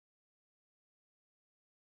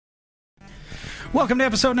Welcome to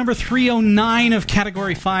episode number 309 of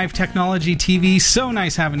Category 5 Technology TV. So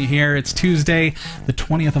nice having you here. It's Tuesday, the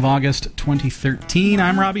 20th of August, 2013.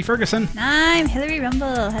 I'm Robbie Ferguson. I'm Hillary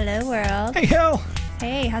Rumball. Hello, world. Hey, Hill.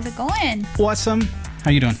 Hey, how's it going? Awesome.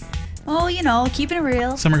 How you doing? Oh, you know, keeping it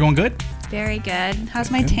real. Summer going good? Very good.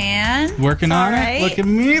 How's my tan? Working on right. it. Look at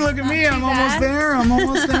me. Look at me. I'm almost there. I'm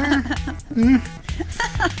almost there.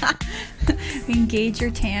 Engage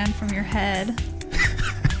your tan from your head.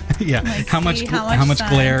 Yeah. Like, how much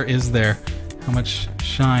glare is there? How much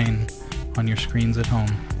shine on your screens at home?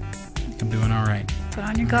 I think I'm doing all right. Put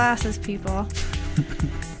on your glasses, people.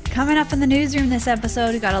 Coming up in the newsroom this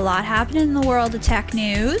episode, we got a lot happening in the world of tech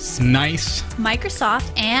news. Nice.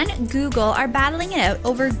 Microsoft and Google are battling it out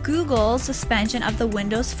over Google's suspension of the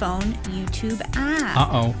Windows Phone YouTube app.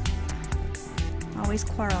 Uh-oh. Always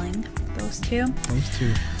quarreling, those two. Those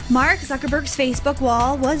two. Mark Zuckerberg's Facebook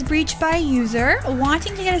wall was breached by a user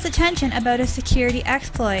wanting to get his attention about a security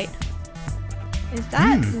exploit. Is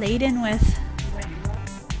that laden with...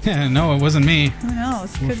 Yeah, no, it wasn't me. Who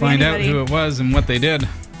knows? We'll find out who it was and what they did.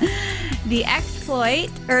 The exploit,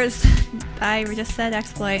 or I just said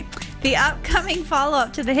exploit, the upcoming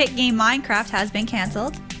follow-up to the hit game Minecraft has been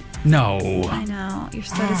cancelled. No. I know, you're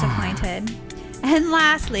so disappointed. And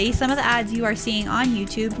lastly, some of the ads you are seeing on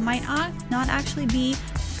YouTube might not actually be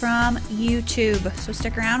from YouTube. So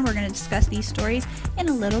stick around, we're going to discuss these stories in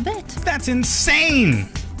a little bit. That's insane!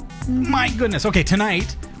 My goodness. Okay,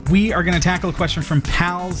 tonight we are going to tackle a question from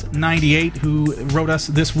Pals98 who wrote us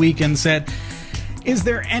this week and said, is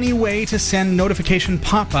there any way to send notification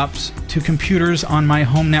pop-ups to computers on my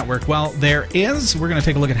home network? Well, there is. We're going to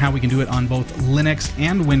take a look at how we can do it on both Linux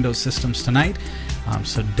and Windows systems tonight.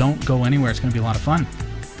 So don't go anywhere. It's going to be a lot of fun.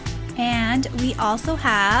 And we also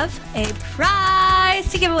have a prize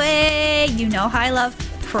to give away. You know how I love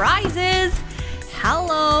prizes.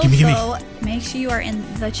 Hello. So make sure you are in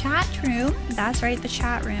the chat room. That's right, the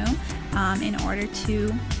chat room, in order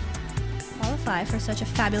to qualify for such a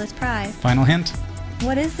fabulous prize. Final hint.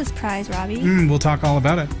 What is this prize, Robbie? We'll talk all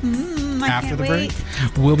about it after the break.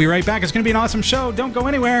 We'll be right back. It's going to be an awesome show. Don't go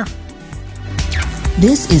anywhere.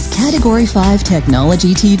 This is Category 5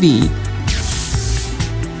 Technology TV.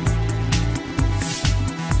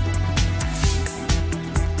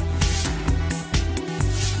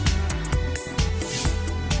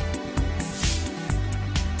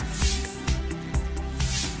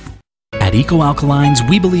 At EcoAlkalines,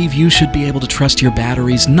 we believe you should be able to trust your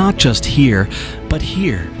batteries not just here, but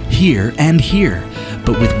here, here, and here.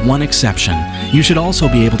 But with one exception, you should also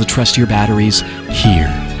be able to trust your batteries here.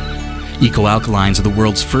 EcoAlkalines are the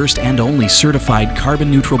world's first and only certified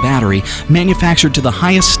carbon-neutral battery manufactured to the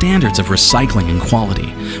highest standards of recycling and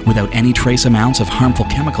quality, without any trace amounts of harmful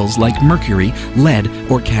chemicals like mercury, lead,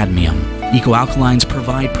 or cadmium. EcoAlkalines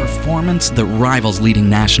provide performance that rivals leading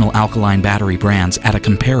national alkaline battery brands at a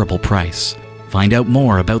comparable price. Find out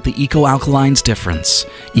more about the EcoAlkalines difference.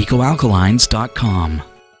 EcoAlkalines.com.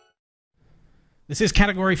 This is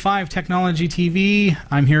Category 5 Technology TV.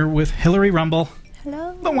 I'm here with Hillary Rumball.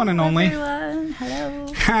 Hello. The one and only. Everyone.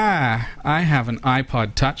 Hello. Ha! I have an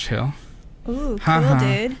iPod Touch, Hill. Ooh, cool,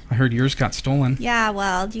 dude. I heard yours got stolen. Yeah,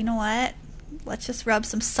 well, do you know what? Let's just rub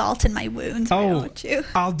some salt in my wounds, why don't you?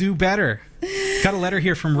 I'll do better. Got a letter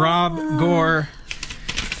here from Rob Gore.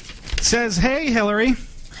 Says, hey, Hillary.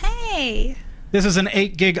 Hey. This is an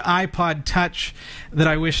 8 gig iPod Touch that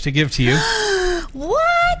I wish to give to you.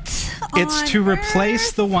 What? It's to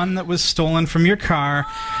replace the one that was stolen from your car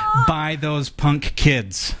by those punk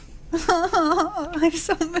kids. I'm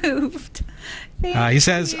so moved. He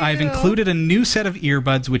says, I've included a new set of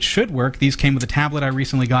earbuds which should work. These came with a tablet I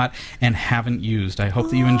recently got and haven't used. I hope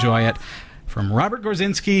that you enjoy it. From Robert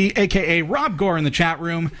Gorzinski, a.k.a. Rob Gore in the chat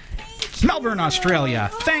room. Melbourne, Australia.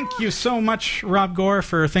 Thank you so much, Rob Gore,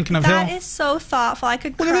 for thinking of Hill. That is so thoughtful. I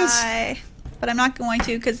could cry, but I'm not going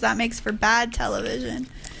to because that makes for bad television.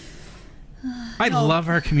 I love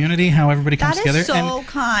our community, how everybody comes together. That is so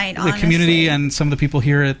kind, honestly. The community and some of the people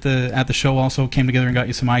here at the show also came together and got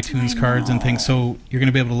you some iTunes cards and things, so you're going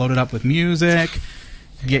to be able to load it up with music,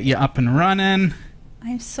 get you up and running.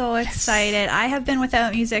 I'm so excited. I have been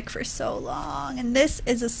without music for so long, and this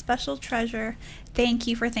is a special treasure. Thank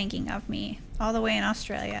you for thinking of me, all the way in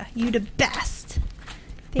Australia. You the best.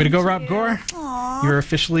 Way to go, Rob Gore. Aww. You're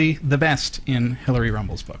officially the best in Hillary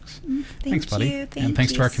Rumball's books. Thanks, buddy. And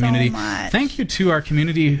thanks to our community. So much. Thank you to our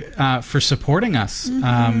community for supporting us.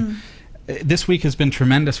 This week has been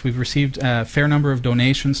tremendous. We've received a fair number of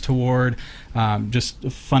donations toward just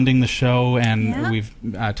funding the show, and we've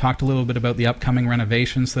talked a little bit about the upcoming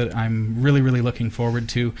renovations that I'm really, really looking forward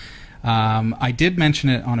to. I did mention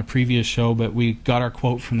it on a previous show, but we got our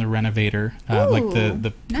quote from the renovator, like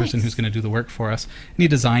the person who's going to do the work for us. And he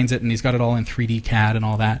designs it, and he's got it all in 3D CAD and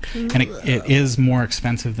all that. And it is more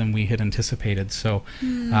expensive than we had anticipated. So,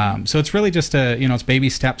 so it's really just it's baby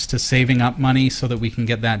steps to saving up money so that we can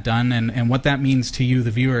get that done. And what that means to you,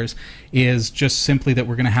 the viewers, is just simply that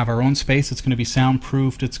we're going to have our own space. It's going to be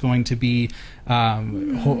soundproofed. It's going to be,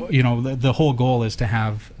 the whole goal is to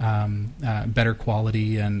have better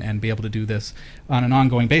quality and be able to do this on an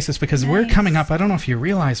ongoing basis, because we're coming up, I don't know if you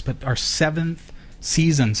realize, but our 7th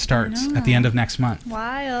season starts at the end of next month.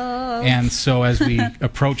 Wild. And so as we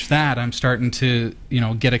approach that, I'm starting to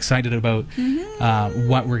get excited about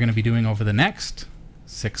what we're going to be doing over the next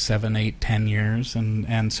 6, 7, 8, 10 years,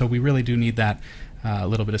 and so we really do need that a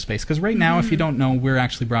little bit of space, because right now, if you don't know, we're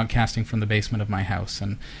actually broadcasting from the basement of my house,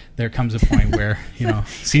 and there comes a point where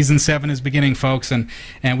season 7 is beginning, folks, and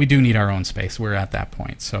we do need our own space. We're at that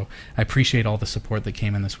point. So I appreciate all the support that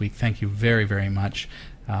came in this week. Thank you very, very much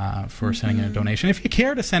for sending in a donation. If you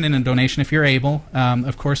care to send in a donation, if you're able,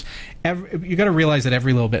 of course, you got to realize that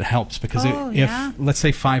every little bit helps, because if let's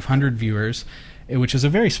say 500 viewers, which is a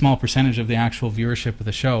very small percentage of the actual viewership of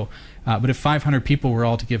the show, but if 500 people were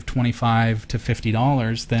all to give $25 to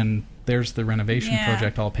 $50, then there's the renovation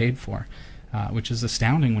project all paid for, which is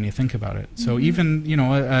astounding when you think about it. So even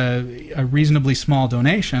a reasonably small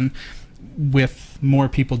donation with more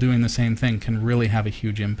people doing the same thing can really have a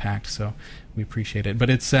huge impact. So we appreciate it. But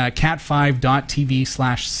it's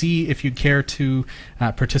cat5.tv/C if you'd care to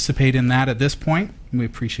participate in that at this point. We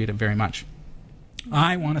appreciate it very much.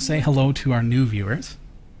 I want to say hello to our new viewers.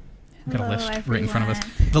 We've got a list right in front of us.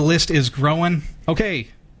 The list is growing. Okay,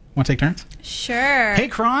 want to take turns? Sure. Hey,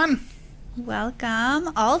 Kron.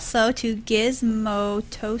 Welcome. Also to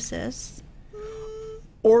Gizmotosis.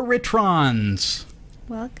 Oritrons.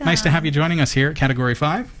 Welcome. Nice to have you joining us here at Category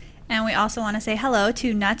 5. And we also want to say hello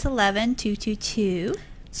to Nuts11222.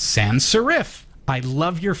 Sans Serif. I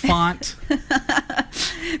love your font.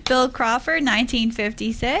 Bill Crawford,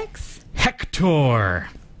 1956. Hector.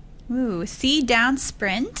 Ooh, C Down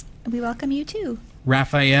Sprint. We welcome you too.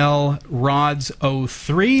 Raphael Rods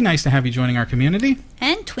 03. Nice to have you joining our community.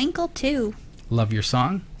 And Twinkle 2. Love your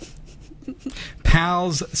song.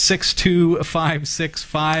 Pals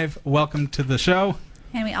 62565. Welcome to the show.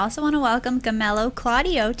 And we also want to welcome Gamello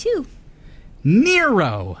Claudio too.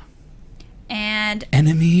 Nero. And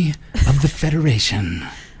Enemy of the Federation.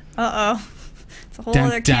 uh-oh. It's a whole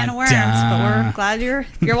other can of worms, but we're glad you're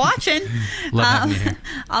watching. Love having you here.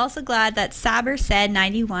 Also glad that Saber Said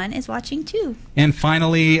 91 is watching too. And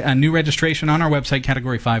finally, a new registration on our website,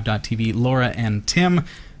 Category5.tv. Laura and Tim,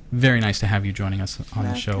 very nice to have you joining us on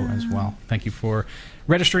the show as well. Thank you for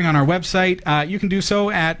registering on our website. You can do so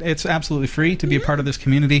it's absolutely free to be a part of this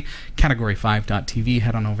community. Category5.tv.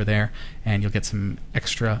 Head on over there, and you'll get some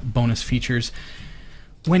extra bonus features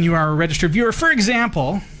when you are a registered viewer. For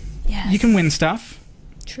example, you can win stuff.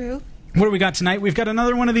 True. What do we got tonight? We've got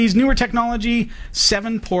another one of these NewerTechnology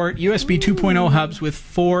 7-port USB 2.0 hubs with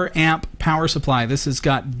 4 amp power supply. This has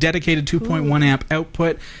got dedicated 2.1 amp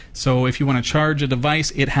output, so if you want to charge a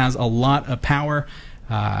device, it has a lot of power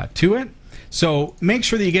to it. So make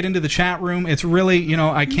sure that you get into the chat room. It's really,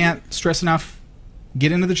 I can't stress enough,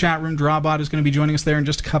 get into the chat room. Drawbot is going to be joining us there in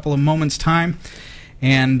just a couple of moments' time.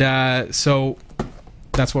 And so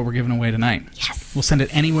that's what we're giving away tonight. Yes. We'll send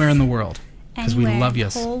it anywhere in the world because we love you.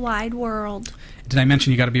 The whole wide world. Did I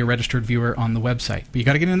mention you got to be a registered viewer on the website? But you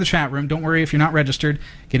got to get in the chat room. Don't worry if you're not registered.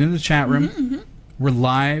 Get into the chat room. We're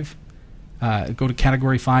live. Go to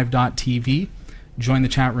category5.tv. Join the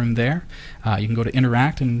chat room there. You can go to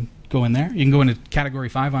Interact and go in there. You can go into Category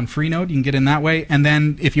 5 on Freenode. You can get in that way. And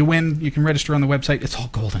then if you win, you can register on the website. It's all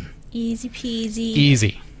golden. Easy peasy.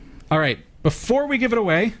 Easy. All right. Before we give it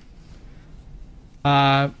away,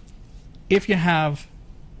 if you have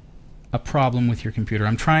a problem with your computer,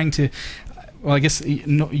 I'm trying to... Well, I guess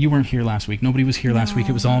you weren't here last week. Nobody was here last week.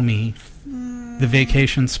 It was all me. The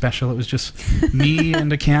vacation special. It was just me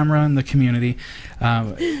and a camera and the community.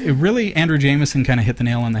 It really, Andrew Jameson kind of hit the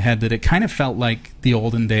nail on the head that it kind of felt like the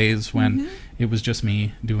olden days when it was just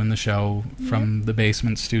me doing the show from the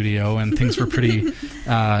basement studio, and things were pretty,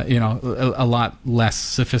 a lot less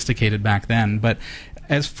sophisticated back then. But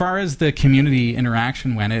as far as the community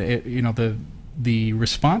interaction went, the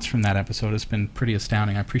response from that episode has been pretty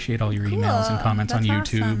astounding. I appreciate all your emails and comments on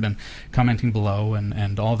YouTube and commenting below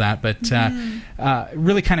and all that. But it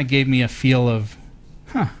really kind of gave me a feel of,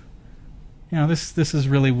 this is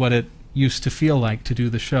really what it used to feel like to do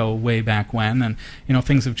the show way back when. And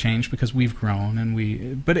things have changed because we've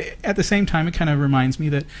grown, but at the same time, it kind of reminds me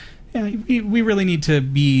that we really need to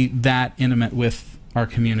be that intimate with our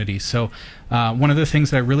community. So one of the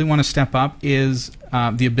things that I really want to step up is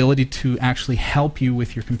the ability to actually help you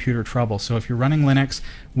with your computer trouble. So if you're running Linux,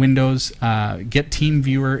 Windows, get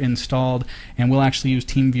TeamViewer installed, and we'll actually use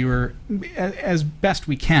TeamViewer as best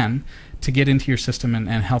we can to get into your system and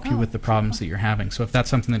help you with the problems that you're having. So if that's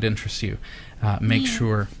something that interests you, make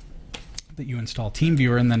sure that you install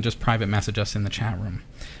TeamViewer and then just private message us in the chat room.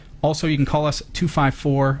 Also, you can call us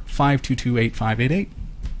 254-522-8588.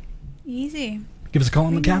 Easy. Give us a call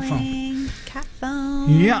on the cat phone. Cat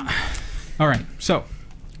phone. Yeah. All right. So,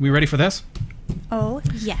 we ready for this? Oh,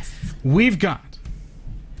 yes. We've got...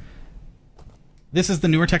 This is the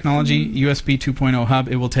NewerTechnology USB 2.0 hub.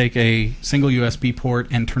 It will take a single USB port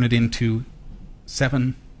and turn it into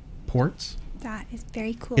 7 ports. That is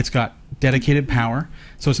very cool. It's got dedicated power,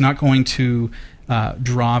 so it's not going to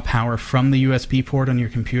draw power from the USB port on your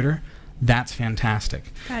computer. That's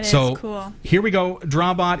fantastic. That is cool. Here we go.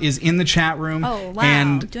 Drawbot is in the chat room. Oh, wow.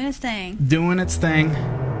 And doing its thing. Doing its thing.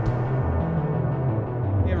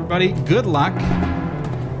 Hey, everybody. Good luck.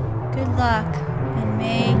 Good luck. And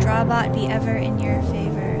may Drawbot be ever in your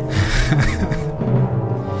favor.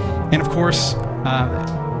 And, of course,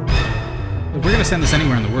 we're going to send this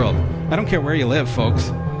anywhere in the world. I don't care where you live,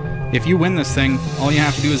 folks. If you win this thing, all you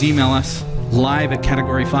have to do is email us live at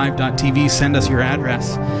Category5TV. Send us your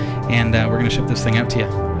address. And we're going to ship this thing out to you.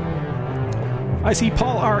 I see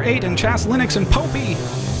Paul R8 and Chas Linux and Popey.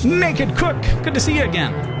 Naked Cook. Good to see you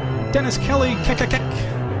again. Dennis Kelly. Kek.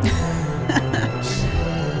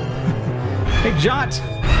 Hey, Jot.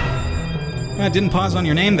 I didn't pause on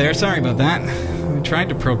your name there. Sorry about that. We tried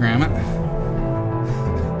to program it.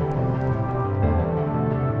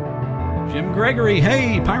 Jim Gregory.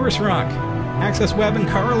 Hey, Pyrus Rock. Access Web and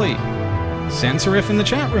Carly. Sensorif in the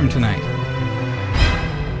chat room tonight.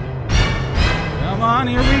 Come on,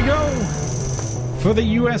 here we go for the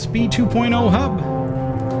USB 2.0 hub. Who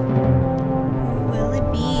will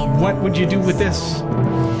it be? What would you do with this?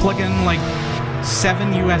 Plug in like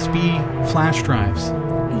 7 USB flash drives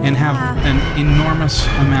and have an enormous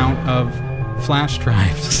amount of flash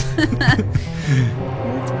drives.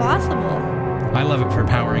 It's possible. I love it for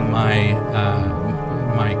powering my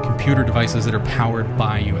my computer devices that are powered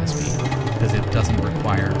by USB because it doesn't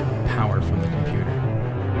require power from the computer.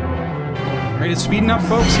 All right, it's speeding up,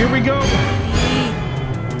 folks. Here we go.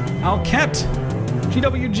 Alket,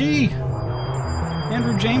 GWG,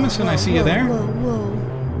 Andrew Jameson. I see you there. Whoa.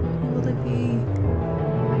 Who will it be?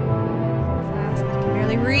 Fast. I can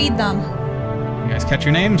barely read them. You guys catch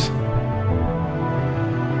your names? Come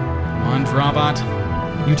on, Drawbot.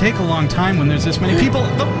 You take a long time when there's this many people.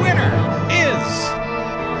 The winner is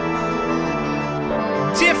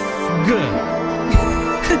Diffg.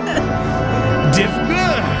 Diffg.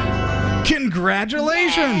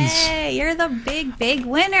 Congratulations. Yay, you're the big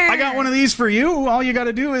winner. I got one of these for you. All you got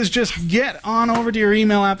to do is just get on over to your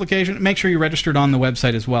email application. Make sure you're registered on the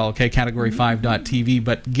website as well, okay? Category5.tv.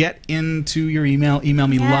 But get into your email. Email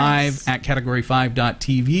me live at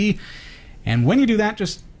Category5.tv. And when you do that,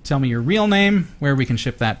 just tell me your real name, where we can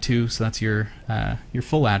ship that to. So that's your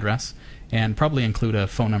full address. And probably include a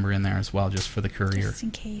phone number in there as well, just for the courier. Just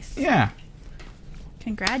in case. Yeah.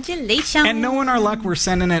 Congratulations. And knowing our luck, we're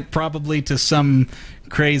sending it probably to some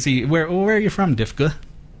crazy... Where are you from, Diffg?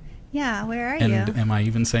 Yeah, where are and you? Am I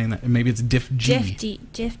even saying that? Maybe it's Diffg.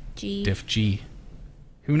 Diffg.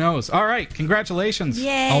 Who knows? All right, congratulations.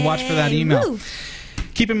 Yay. I'll watch for that email. Woo.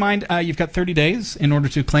 Keep in mind, you've got 30 days in order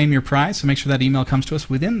to claim your prize, so make sure that email comes to us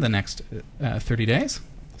within the next 30 days.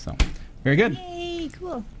 So, very good. Yay,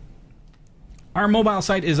 cool. Our mobile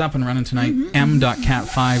site is up and running tonight,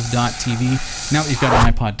 m.cat5.tv. Now that you've got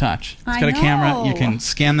an iPod Touch, it's got a camera. You can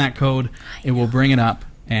scan that code. It will bring it up,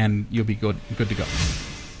 and you'll be good to go.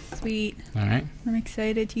 Sweet. All right. I'm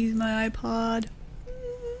excited to use my iPod. I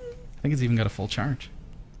think it's even got a full charge.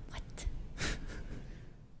 What?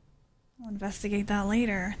 I'll investigate that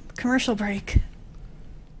later. Commercial break.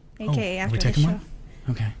 AKA after the show. One?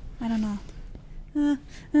 Okay. I don't know.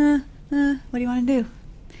 What do you want to do?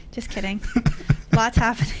 Just kidding. Lots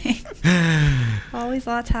happening. Always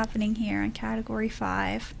lots happening here on Category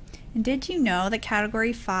 5. And did you know that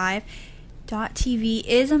Category5.tv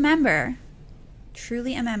is a member,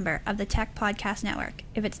 truly a member, of the Tech Podcast Network?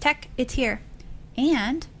 If it's tech, it's here.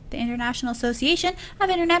 And the International Association of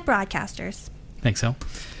Internet Broadcasters. Thanks, so.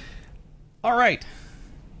 All right.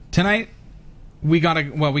 Tonight, we got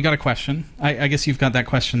a question. I guess you've got that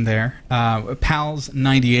question there.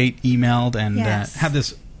 Pals98 emailed and had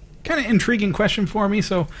this kind of intriguing question for me,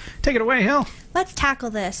 so take it away, Hill. Let's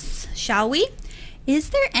tackle this, shall we?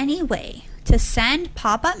 Is there any way to send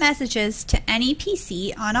pop-up messages to any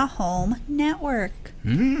PC on a home network?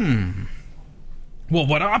 Well,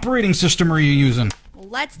 what operating system are you using?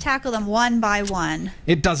 Let's tackle them one by one.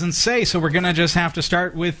 It doesn't say, so we're going to just have to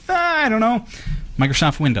start with, I don't know,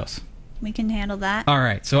 Microsoft Windows. We can handle that. All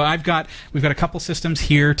right, so we've got a couple systems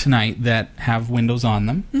here tonight that have Windows on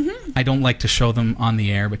them. Mm-hmm. I don't like to show them on the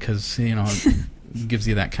air because, you know, it gives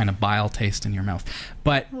you that kind of bile taste in your mouth.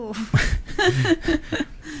 But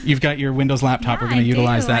you've got your Windows laptop. Yeah, We're going to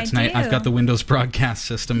utilize that I tonight. do. I've got the Windows broadcast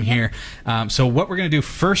system here. So what we're going to do,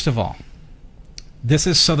 first of all, this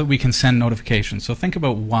is so that we can send notifications. So think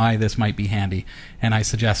about why this might be handy. And I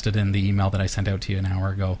suggested in the email that I sent out to you an hour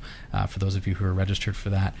ago, for those of you who are registered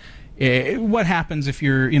for that. What happens if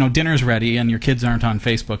dinner's ready and your kids aren't on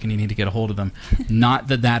Facebook and you need to get a hold of them? Not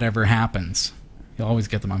that that ever happens. You'll always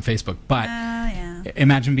get them on Facebook. But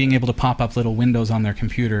imagine being able to pop up little windows on their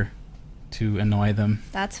computer to annoy them.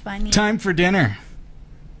 That's funny. Time for dinner.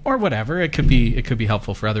 Or whatever. It could be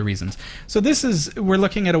helpful for other reasons. So we're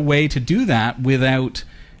looking at a way to do that without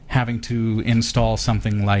having to install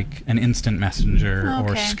something like an instant messenger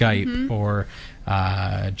or Skype or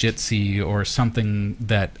Jitsi or something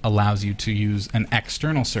that allows you to use an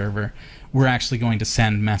external server. We're actually going to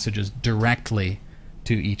send messages directly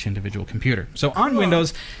to each individual computer. So on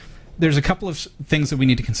Windows, there's a couple of things that we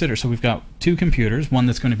need to consider. So we've got two computers, one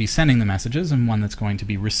that's going to be sending the messages and one that's going to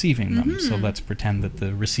be receiving them. So let's pretend that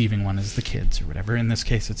the receiving one is the kids or whatever. In this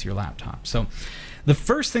case, it's your laptop. So the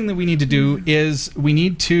first thing that we need to do is we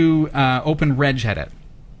need to open regedit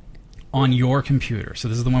on your computer. So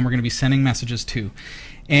this is the one we're going to be sending messages to.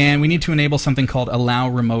 And we need to enable something called allow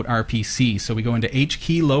remote RPC. So we go into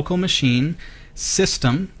HKey local machine,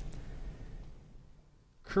 system,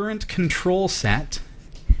 current control set,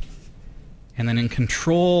 and then in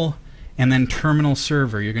control and then terminal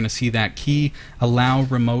server, you're going to see that key, allow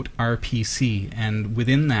remote RPC. And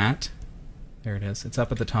within that, there it is, it's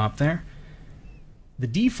up at the top there. The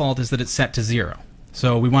default is that it's set to 0.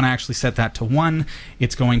 So we want to actually set that to 1.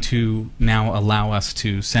 It's going to now allow us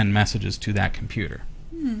to send messages to that computer.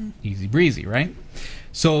 Easy breezy, right?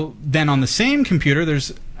 So then on the same computer,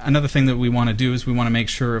 there's another thing that we want to do is we want to make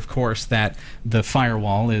sure, of course, that the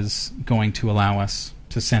firewall is going to allow us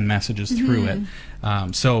to send messages through it.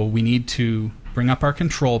 So we need to bring up our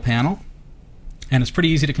control panel. And it's pretty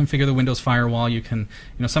easy to configure the Windows firewall. You can,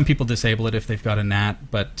 some people disable it if they've got a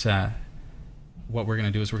NAT, but what we're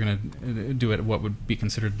going to do is we're going to do it what would be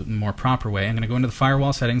considered the more proper way. I'm going to go into the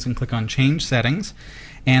firewall settings and click on Change Settings,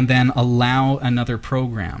 and then Allow Another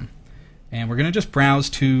Program. And we're going to just browse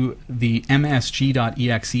to the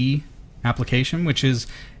msg.exe application, which is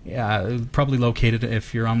probably located,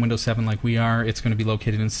 if you're on Windows 7 like we are, it's going to be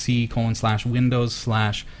located in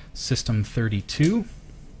C:/Windows/System32.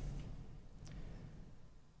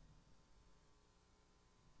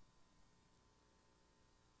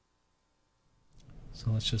 So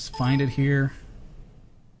let's just find it here.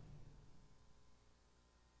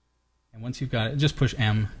 And once you've got it, just push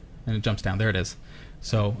M and it jumps down. There it is.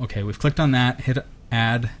 So, okay, we've clicked on that, hit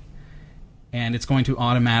Add, and it's going to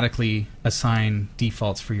automatically assign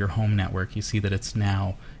defaults for your home network. You see that it's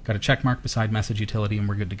now got a check mark beside message utility, and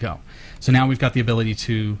we're good to go. So now we've got the ability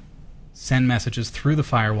to send messages through the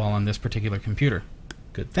firewall on this particular computer.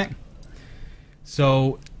 Good thing.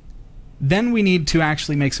 So then we need to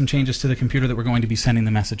actually make some changes to the computer that we're going to be sending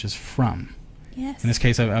the messages from. Yes. In this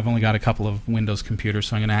case, I've only got a couple of Windows computers,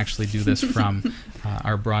 so I'm going to actually do this from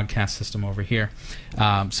our broadcast system over here.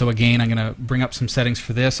 So again, I'm going to bring up some settings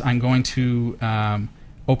for this. I'm going to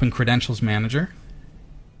open Credentials Manager.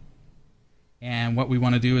 And what we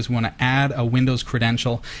want to do is we want to add a Windows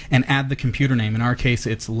credential and add the computer name. In our case,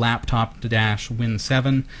 it's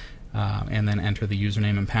laptop-win7, and then enter the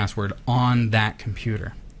username and password on that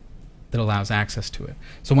computer that allows access to it.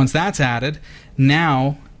 So once that's added,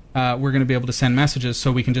 now we're going to be able to send messages,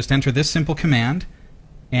 so we can just enter this simple command,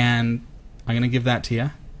 and I'm going to give that to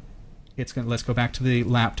you. Let's go back to the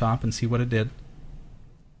laptop and see what it did.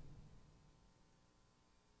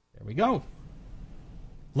 There we go.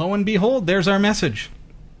 Lo and behold, there's our message.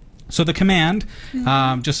 So the command,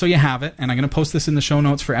 just so you have it, and I'm going to post this in the show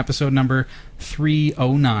notes for episode number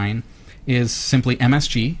 309, is simply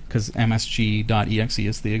msg, because msg.exe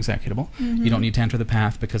is the executable. You don't need to enter the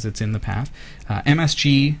path because it's in the path.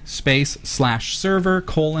 msg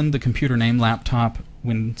 /server : the computer name, laptop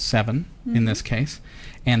win7 in this case.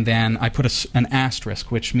 And then I put an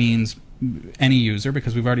asterisk, which means any user,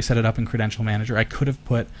 because we've already set it up in Credential Manager. I could have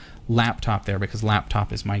put laptop there because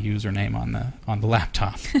laptop is my username on the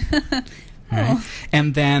laptop. Right?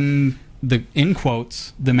 And then in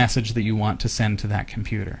quotes, the message that you want to send to that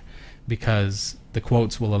computer, because the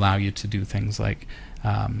quotes will allow you to do things like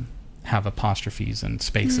have apostrophes and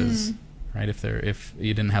spaces right? If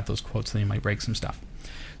you didn't have those quotes, then you might break some stuff.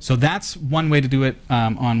 So that's one way to do it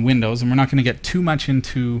on Windows, and we're not going to get too much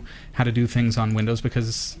into how to do things on Windows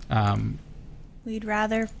because we'd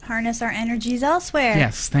rather harness our energies elsewhere.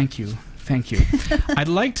 Yes, thank you. Thank you. I'd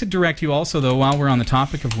like to direct you also, though, while we're on the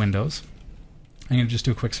topic of Windows, I'm going to just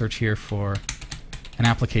do a quick search here for an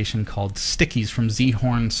application called Stickies from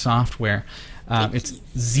Zhorn Software. It's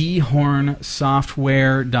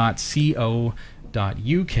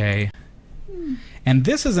zhornsoftware.co.uk. And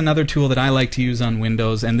this is another tool that I like to use on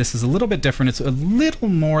Windows, and this is a little bit different. It's a little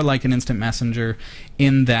more like an instant messenger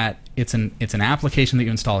in that it's an application that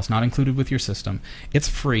you install. It's not included with your system. It's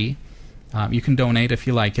free. You can donate if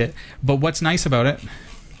you like it. But what's nice about it,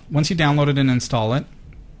 once you download it and install it,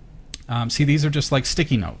 see, these are just like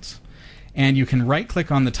sticky notes. And you can right-click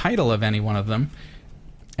on the title of any one of them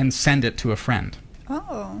and send it to a friend.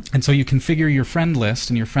 Oh. And so you configure your friend list,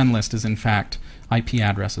 and your friend list is, in fact, IP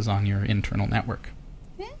addresses on your internal network.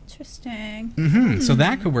 Interesting. So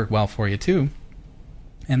that could work well for you, too.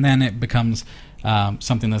 And then it becomes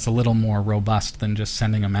something that's a little more robust than just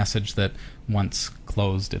sending a message that once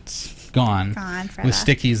closed, it's gone. With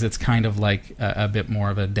Stickies, it's kind of like a bit more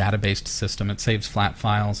of a database system. It saves flat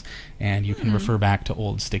files, and you can refer back to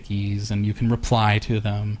old Stickies, and you can reply to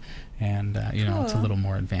them, and you know, it's a little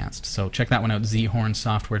more advanced. So check that one out,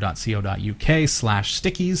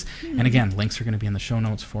 zhornsoftware.co.uk/stickies. And again, links are going to be in the show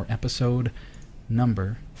notes for episode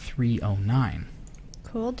number 309.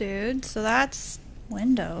 Cool, dude. So that's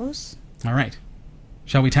Windows. All right.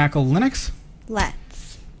 Shall we tackle Linux?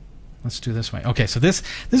 Let's do this way. Okay, so this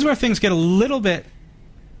is where things get a little bit...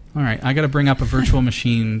 All right, I got to bring up a virtual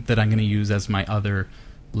machine that I'm going to use as my other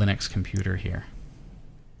Linux computer here.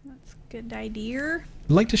 That's a good idea.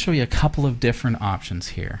 I'd like to show you a couple of different options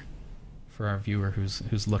here for our viewer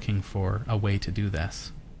who's looking for a way to do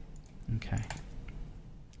this. Okay.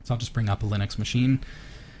 So I'll just bring up a Linux machine.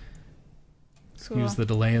 Excuse the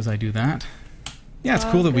delay as I do that. Yeah, it's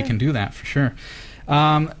cool that we can do that, for sure.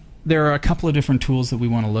 There are a couple of different tools that we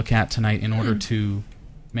want to look at tonight in order to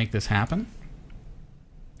make this happen.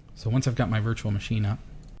 So once I've got my virtual machine up,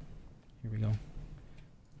 here we go.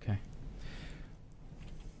 Okay.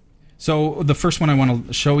 So the first one I want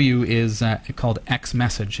to show you is called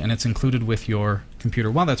Xmessage, and it's included with your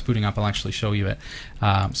computer. While that's booting up, I'll actually show you it.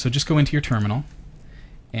 So just go into your terminal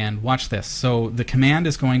and watch this. So the command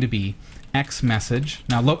is going to be Xmessage.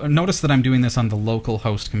 Now notice that I'm doing this on the local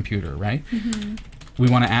host computer, right? We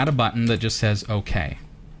want to add a button that just says OK.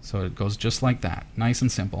 So it goes just like that, nice and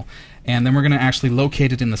simple. And then we're going to actually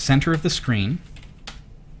locate it in the center of the screen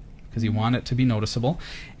because you want it to be noticeable.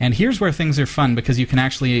 And here's where things are fun, because you can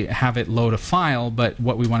actually have it load a file, but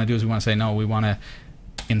what we want to do is we want to say, no, we want to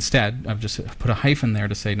instead, I've just put a hyphen there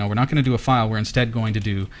to say, no, we're not going to do a file, we're instead going to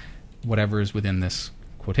do whatever is within this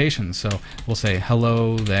quotation. So we'll say,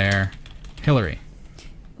 hello there, Hillary.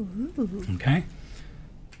 Ooh. Okay.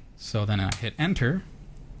 So then I hit enter,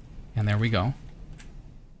 and there we go.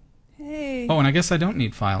 Hey. Oh, and I guess I don't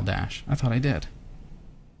need file dash. I thought I did,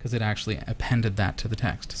 because it actually appended that to the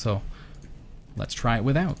text. So let's try it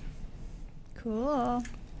without. Cool.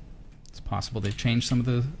 It's possible they've changed some of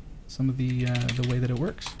the way that it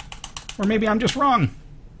works, or maybe I'm just wrong.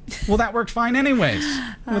 Well, that worked fine anyways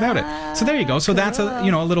without it. So there you go. So that's a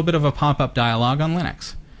little bit of a pop-up dialog on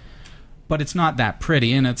Linux, but it's not that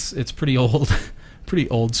pretty, and it's pretty old. Pretty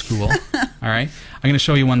old school. All right, I'm going to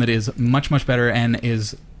show you one that is much better and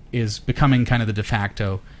is becoming kind of the de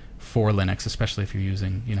facto for Linux, especially if you're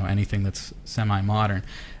using anything that's semi-modern.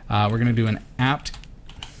 We're going to do an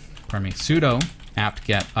sudo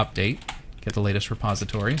apt-get update, get the latest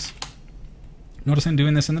repositories. Notice I'm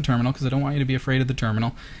doing this in the terminal because I don't want you to be afraid of the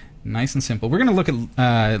terminal. Nice and simple. We're going to look at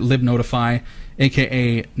libnotify,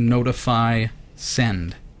 aka notify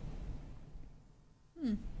send.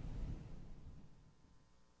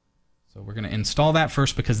 So we're going to install that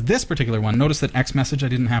first, because this particular one, notice that Xmessage I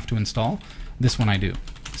didn't have to install. This one I do.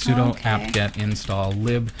 Sudo apt-get install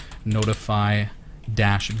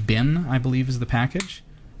libnotify-bin, I believe is the package.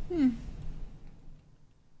 There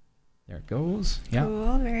it goes. Yeah.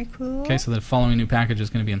 Cool, very cool. Okay, so the following new package is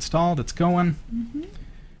going to be installed. It's going.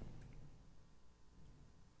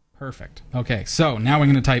 Perfect. Okay, so now we're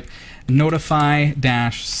going to type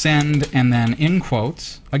notify-send, and then in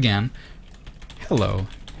quotes, again, hello,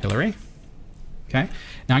 Hillary. Okay.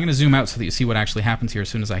 Now I'm going to zoom out so that you see what actually happens here as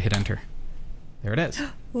soon as I hit enter. There it is.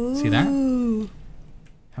 Ooh. See that?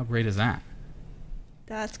 How great is that?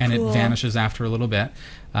 That's and cool. It vanishes after a little bit.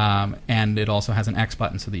 And it also has an X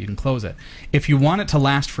button so that you can close it. If you want it to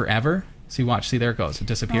last forever, see, watch, see, there it goes. It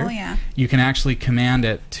disappeared. Oh, yeah. You can actually command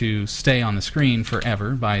it to stay on the screen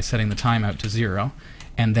forever by setting the timeout to 0.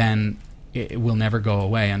 And then it will never go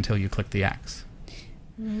away until you click the X.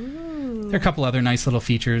 Ooh. There are a couple other nice little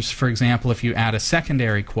features. For example, if you add a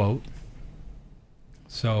secondary quote,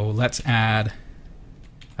 so let's add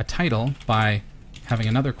a title by having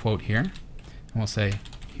another quote here, and we'll say,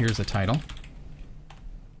 here's a title.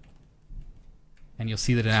 And you'll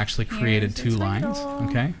see that it actually created two lines,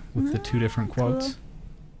 okay, with the two different quotes. Cool.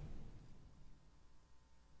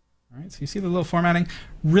 All right, so you see the little formatting?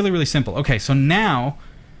 Really, really simple. Okay, so now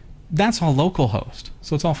that's all localhost.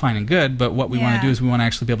 So it's all fine and good, but what we want to do is we want to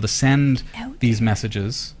actually be able to send these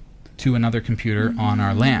messages to another computer on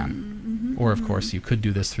our LAN. Or, of course, you could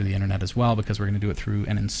do this through the internet as well, because we're going to do it through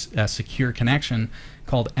a secure connection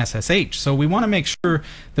called SSH. So we want to make sure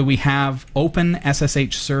that we have Open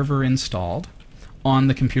SSH server installed on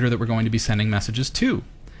the computer that we're going to be sending messages to.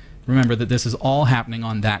 Remember that this is all happening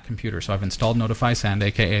on that computer. So I've installed Notify Send,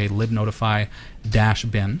 aka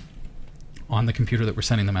libnotify-bin, on the computer that we're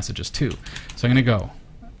sending the messages to. So I'm going to go.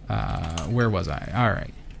 Where was I? All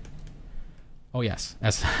right. Oh yes,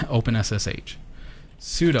 Open SSH.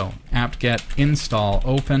 Sudo apt-get install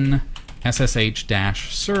open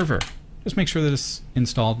ssh-server. Just make sure that it's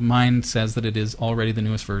installed. Mine says that it is already the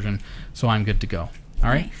newest version, so I'm good to go. All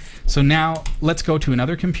right. Nice. So now let's go to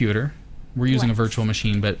another computer. We're using a virtual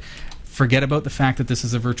machine, but forget about the fact that this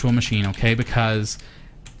is a virtual machine, okay? Because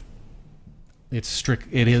it's strict.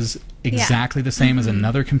 It is exactly the same as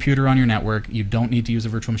another computer on your network. You don't need to use a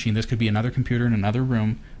virtual machine. This could be another computer in another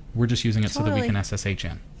room. We're just using it so that we can SSH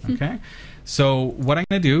in. Okay. So what I'm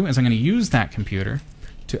going to do is I'm going to use that computer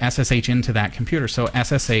to SSH into that computer. So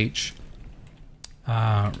SSH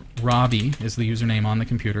Robbie is the username on the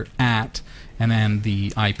computer at, and then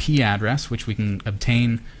the IP address, which we can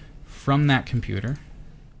obtain from that computer. I'm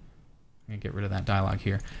going to get rid of that dialog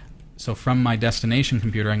here. So from my destination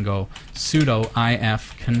computer, I can go sudo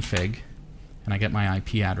ifconfig, and I get my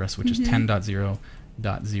IP address, which is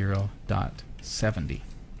 10.0.0.70.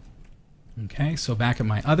 Okay, so back at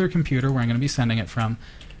my other computer, where I'm going to be sending it from,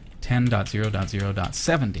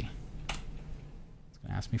 10.0.0.70. It's going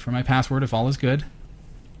to ask me for my password if all is good.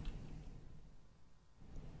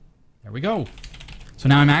 There we go. So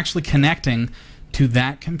now I'm actually connecting to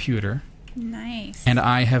that computer. Nice. And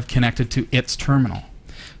I have connected to its terminal.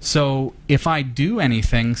 So if I do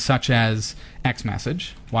anything such as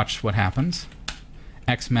Xmessage, watch what happens.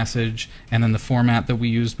 Xmessage, and then the format that we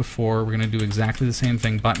used before, we're going to do exactly the same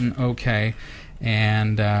thing. Button OK,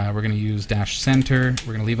 and we're going to use -center.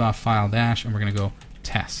 We're going to leave off file dash, and we're going to go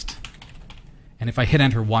test. And if I hit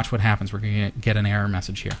enter, watch what happens. We're going to get an error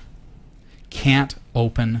message here. Can't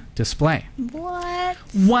open display. What?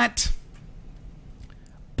 What?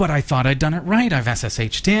 But I thought I'd done it right. I've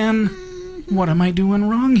SSH'd in. What am I doing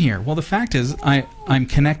wrong here? Well, the fact is I'm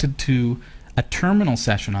connected to a terminal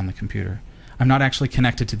session on the computer. I'm not actually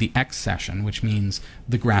connected to the X session, which means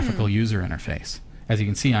the graphical user interface. As you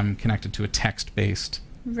can see, I'm connected to a text-based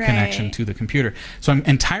connection to the computer. So I'm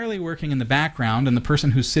entirely working in the background, and the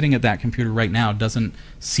person who's sitting at that computer right now doesn't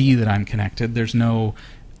see that I'm connected. There's no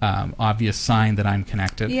obvious sign that I'm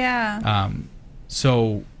connected. Yeah.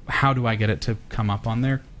 So how do I get it to come up on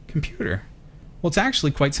their computer? Well, it's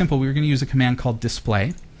actually quite simple. We're going to use a command called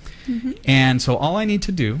display. And so all I need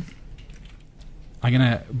to do, I'm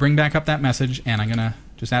going to bring back up that message, and I'm going to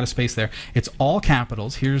just add a space there. It's all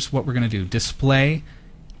capitals. Here's what we're going to do. Display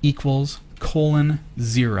equals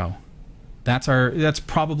 :0. That's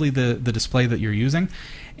probably the display that you're using.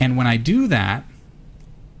 And when I do that,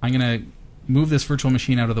 I'm going to move this virtual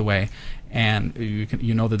machine out of the way, and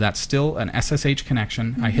you know that that's still an SSH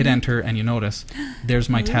connection. I hit enter, and you notice there's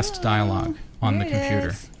my test dialog on the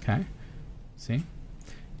computer. Okay, see?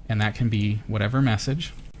 And that can be whatever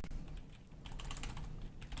message.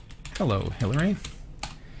 Hello, Hillary.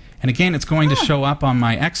 And again, it's going to show up on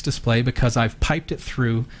my X display because I've piped it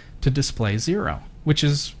through to display 0, which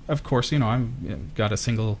is, of course, you know, I've got a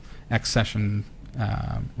single X session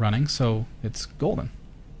running, so it's golden.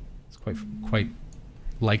 It's quite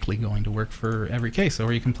likely going to work for every case,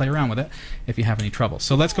 or you can play around with it if you have any trouble.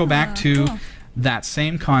 So let's go back to that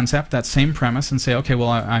same concept, that same premise, and say, okay, well,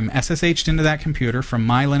 I'm SSH'd into that computer from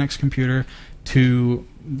my Linux computer to,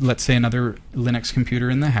 let's say, another Linux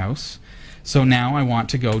computer in the house. So now I want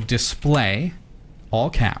to go display, all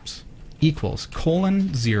caps, equals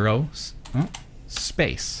 :0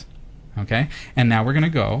 space. Okay? And now we're going to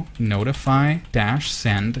go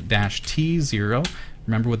notify-send-T0.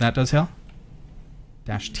 Remember what that does, Hill?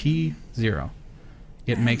 -T0.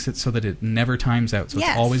 It makes it so that it never times out. So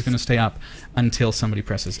it's always going to stay up until somebody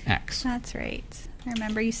presses X. That's right. I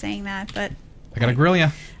remember you saying that, but I got to grill you.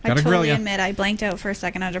 I totally admit I blanked out for a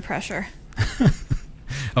second under pressure.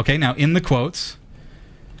 Okay, now in the quotes,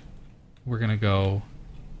 we're going to go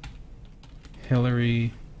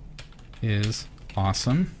Hillary is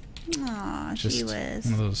awesome. Aw, she was.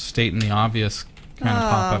 One of those stating the obvious kind of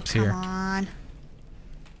pop-ups here. Come on.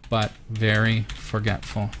 But very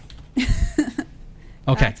forgetful.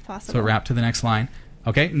 Okay, That's possible. so wrap to the next line.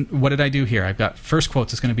 Okay, what did I do here? I've got first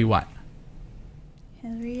quotes is going to be what?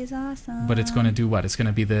 Hillary is awesome. But it's going to do what? It's going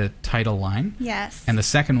to be the title line. Yes. And the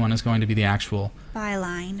second one is going to be the actual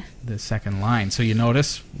byline. The second line. So you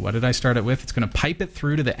notice, what did I start it with? It's going to pipe it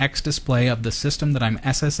through to the X display of the system that I'm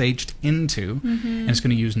SSH'd into, and it's going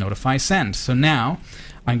to use notify send. So now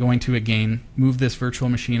I'm going to again move this virtual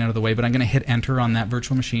machine out of the way, but I'm going to hit enter on that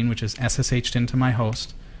virtual machine, which is SSH'd into my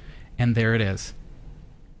host, and there it is.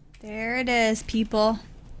 There it is, people.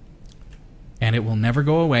 And it will never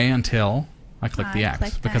go away until I click the X,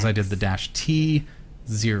 click the because I did X. the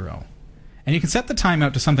 -T0. And you can set the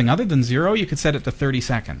timeout to something other than 0. You could set it to 30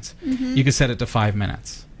 seconds. You could set it to 5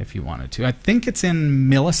 minutes if you wanted to. I think it's in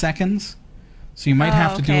milliseconds, so you might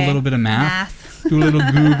have to do a little bit of math. Do a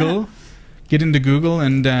little Google. Get into Google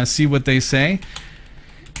and see what they say.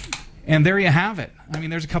 And there you have it. I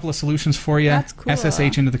mean, there's a couple of solutions for you. That's cool.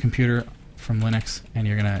 SSH into the computer from Linux, and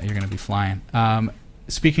you're gonna be flying.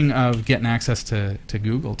 Speaking of getting access to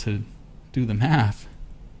Google to do the math,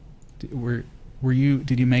 did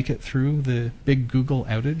you make it through the big Google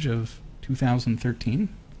outage of 2013?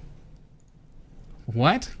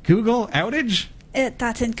 What? Google outage?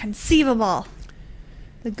 That's inconceivable.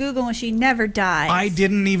 The Google machine never dies. I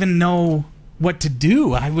didn't even know what to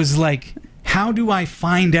do. I was like, how do I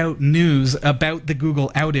find out news about the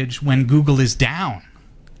Google outage when Google is down?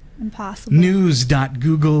 Impossible.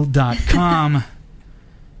 News.google.com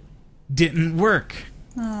didn't work.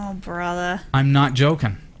 Oh, brother. I'm not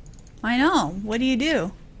joking. I know. What do you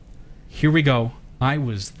do? Here we go. I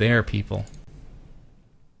was there, people.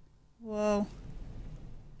 Whoa.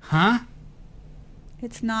 Huh?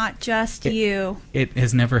 It's not just you. It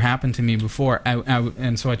has never happened to me before,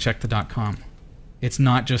 and so I checked the .com. It's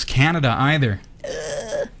not just Canada either.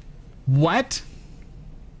 What?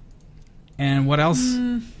 And what else?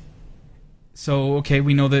 So, okay,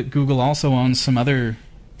 we know that Google also owns some other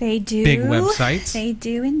They do. big websites. They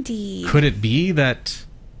do indeed. Could it be that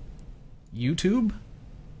YouTube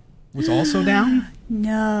was also down?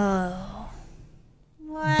 No.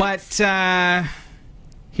 What? But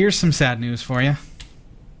here's some sad news for you.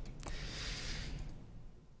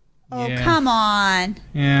 Oh, Yeah. come on.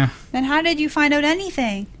 Yeah. Then how did you find out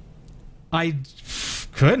anything? I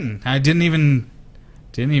couldn't. I didn't even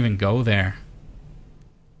go there.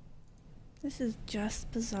 This is just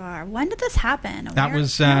bizarre. When did this happen? That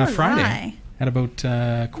was where was Friday I? at about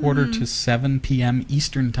quarter to 7 p.m.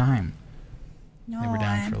 Eastern time. No, They were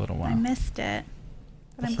down for a little while. I missed it.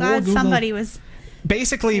 But I'm whole glad Google- somebody was...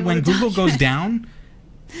 Basically, able when to Google goes document.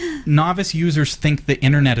 down, novice users think the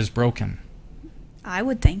internet is broken. I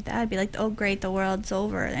would think that. I'd be like, oh, great, the world's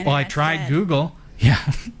over. The Well, I internet's tried dead. Google. Yeah.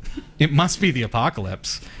 It must be the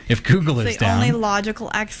apocalypse if Google It's is the down. only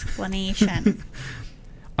logical explanation.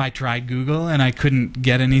 I tried Google and I couldn't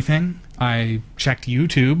get anything. I checked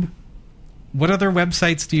YouTube. What other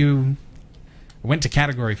websites do you... I went to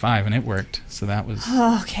Category 5 and it worked. So that was...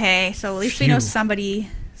 Okay, so at least we know Phew. somebody's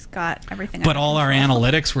got everything. But under all our control.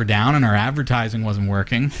 analytics were down and our advertising wasn't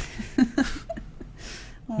working.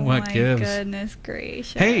 Oh What my gives? goodness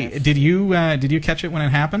gracious. Hey, did you catch it when it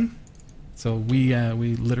happened? So we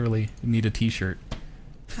literally need a T-shirt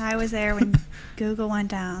I was there when Google went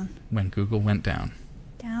down. when Google went down.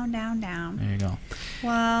 Down, down, down. There you go.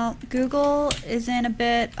 Well, Google is in a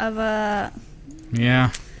bit of a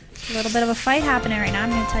Yeah. little bit of a fight happening right now. I'm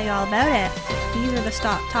going to tell you all about it. These are the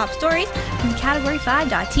top stories from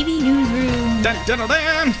Category5TV Newsroom. Dun, dun, dun,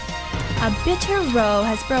 dun. A bitter row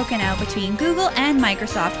has broken out between Google and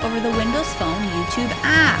Microsoft over the Windows Phone YouTube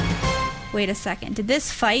app. Wait a second. Did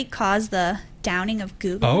this fight cause the downing of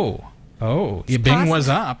Google? Oh. Yeah, Bing was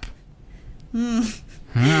up.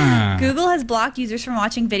 Ah. Google has blocked users from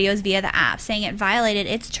watching videos via the app, saying it violated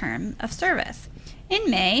its term of service. In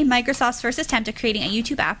May, Microsoft's first attempt at creating a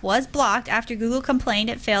YouTube app was blocked after Google complained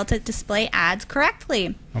it failed to display ads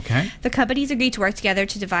correctly. Okay. The companies agreed to work together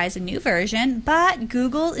to devise a new version, but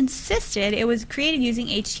Google insisted it was created using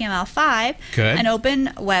HTML5, Good. an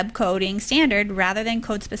open web coding standard, rather than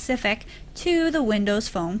code specific to the Windows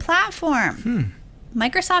Phone platform.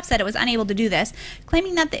 Microsoft said it was unable to do this,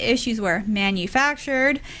 claiming that the issues were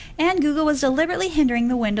manufactured and Google was deliberately hindering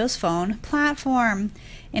the Windows Phone platform.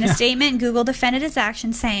 In a statement, Google defended its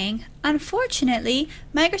action, saying, "Unfortunately,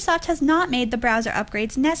 Microsoft has not made the browser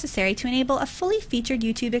upgrades necessary to enable a fully featured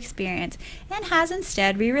YouTube experience and has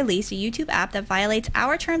instead re-released a YouTube app that violates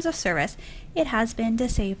our terms of service. It has been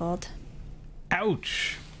disabled."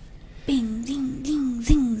 Ouch. Bing, ding, ding,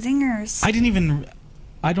 zing, zingers. I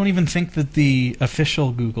don't even think that the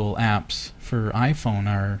official Google apps for iPhone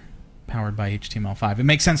are powered by HTML5. It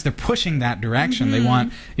makes sense they're pushing that direction. They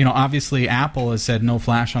want, obviously Apple has said no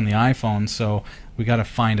flash on the iPhone, so we got to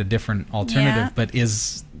find a different alternative. Yeah. But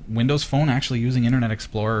is Windows Phone actually using Internet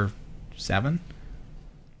Explorer 7?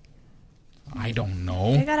 I don't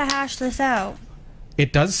know. They gotta hash this out.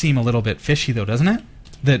 It does seem a little bit fishy, though, doesn't it?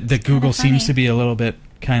 That Google seems to be a little bit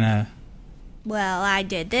kind of... Well, I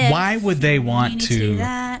did this. Why would they want to do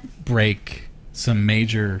that? break some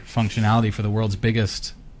major functionality for the world's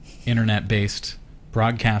biggest internet-based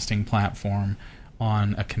broadcasting platform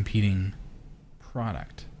on a competing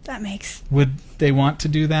product? That makes... Would they want to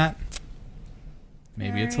do that?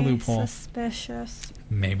 Maybe it's a loophole. Suspicious.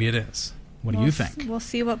 Maybe it is. What do you think? We'll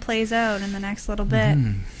see what plays out in the next little bit.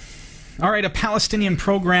 All right, a Palestinian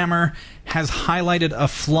programmer has highlighted a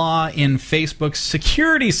flaw in Facebook's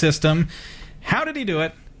security system. How did he do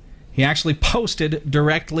it? He actually posted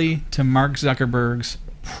directly to Mark Zuckerberg's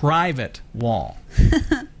private wall.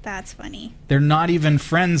 That's funny. They're not even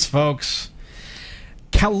friends, folks.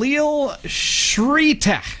 Khalil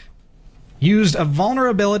Shriteh used a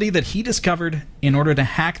vulnerability that he discovered in order to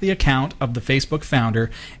hack the account of the Facebook founder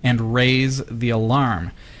and raise the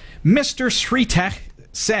alarm. Mr. Shriteh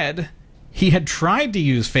said he had tried to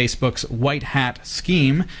use Facebook's white hat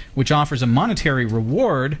scheme, which offers a monetary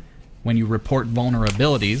reward when you report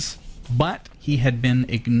vulnerabilities, but he had been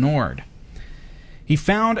ignored. He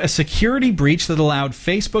found a security breach that allowed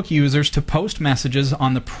Facebook users to post messages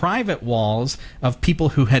on the private walls of people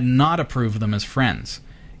who had not approved them as friends.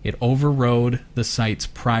 It overrode the site's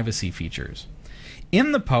privacy features.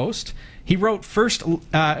 In the post, he wrote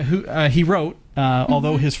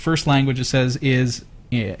although his first language, it says, is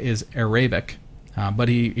Arabic, but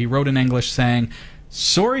he wrote in English saying,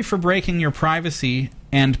 "Sorry for breaking your privacy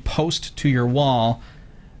and post to your wall,"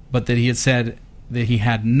 but that he had said that he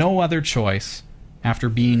had no other choice after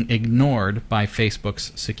being ignored by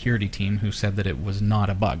Facebook's security team, who said that it was not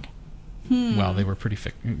a bug. Well, they were pretty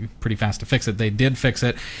fast to fix it. They did fix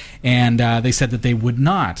it, and they said that they would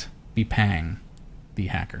not be paying the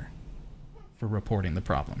hacker for reporting the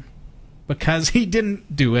problem because he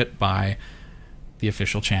didn't do it by the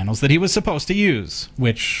official channels that he was supposed to use,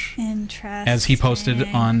 which, as he posted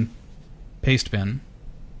on Pastebin,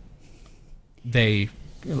 they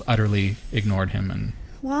utterly ignored him. And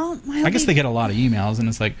well, I guess they get a lot of emails, and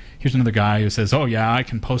it's like, here's another guy who says, "Oh yeah, I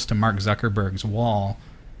can post to Mark Zuckerberg's wall."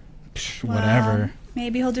 Psh, well, whatever.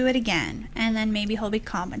 Maybe he'll do it again, and then maybe he'll be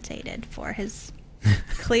compensated for his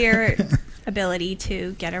clear ability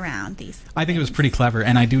to get around these. I think it was pretty clever,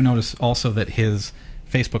 and I do notice also that his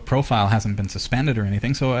Facebook profile hasn't been suspended or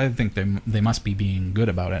anything, so I think they must be being good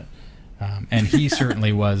about it. And he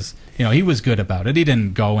certainly was, he was good about it. He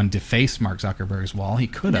didn't go and deface Mark Zuckerberg's wall. He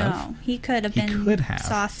could have. No, he could have been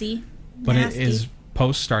saucy, but his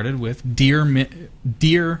post started with, Dear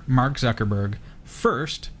Mark Zuckerberg,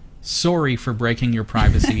 first, sorry for breaking your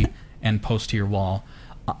privacy and post to your wall."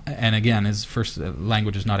 And again, his first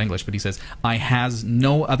language is not English, but he says, "I has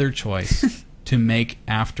no other choice to make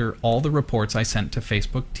after all the reports I sent to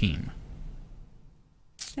Facebook team."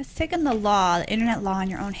 It's taking the law, the internet law,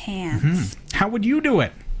 in your own hands. How would you do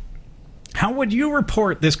it? How would you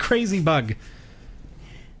report this crazy bug?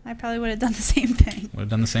 I probably would have done the same thing. Would have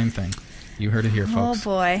done the same thing. You heard it here, folks. Oh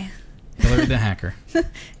boy. Hillary the hacker.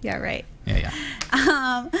 Yeah, right. Yeah.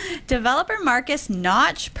 Developer Marcus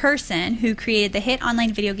Notch Person, who created the hit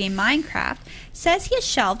online video game Minecraft, says he has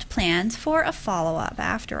shelved plans for a follow-up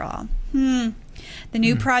after all. The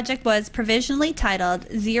new project was provisionally titled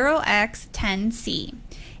 0x10C.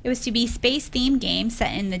 It was to be a space-themed game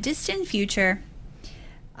set in the distant future.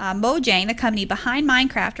 Mojang, the company behind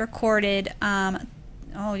Minecraft, recorded...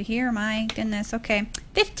 oh, here, my goodness, okay.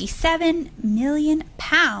 £57 million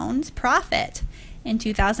profit in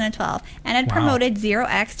 2012 and had promoted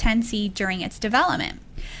 0x10C during its development.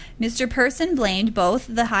 Mr. Person blamed both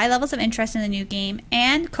the high levels of interest in the new game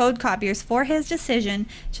and code copiers for his decision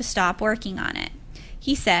to stop working on it.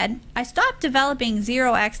 He said, "I stopped developing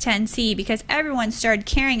 0x10C because everyone started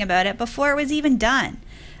caring about it before it was even done.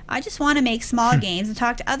 I just want to make small games and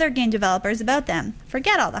talk to other game developers about them.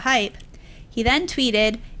 Forget all the hype." He then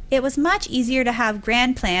tweeted, "It was much easier to have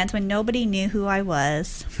grand plans when nobody knew who I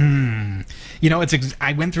was." I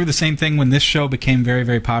went through the same thing when this show became very,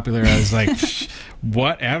 very popular. I was like,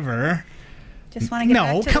 whatever. Just want to get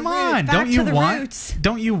back to come the on. roots.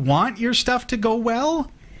 Don't you want your stuff to go well?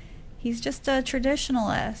 He's just a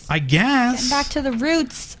traditionalist. I guess. Getting back to the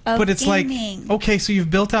roots of But it's gaming. like, okay, so you've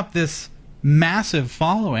built up this massive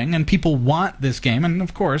following, and people want this game. And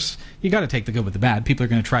of course, you got to take the good with the bad. People are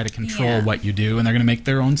going to try to control what you do, and they're going to make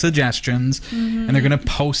their own suggestions, and they're going to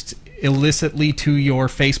post illicitly to your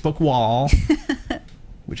Facebook wall,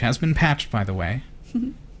 which has been patched, by the way.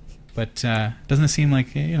 But doesn't it seem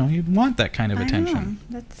like, you know, you want that kind of attention?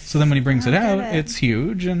 So then when he brings it out, it's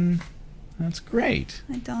huge, and that's great.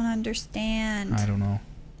 I don't understand. I don't know.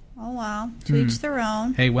 Oh, well. To each their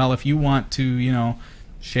own. Hey, well, if you want to, you know,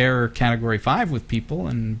 share Category 5 with people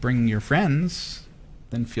and bring your friends,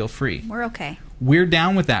 then feel free. We're okay. We're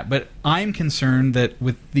down with that, but I'm concerned that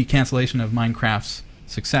with the cancellation of Minecraft's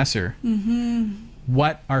successor,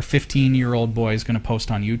 what are 15-year-old boys going to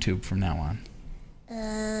post on YouTube from now on?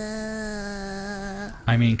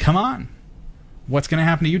 I mean, come on. What's going to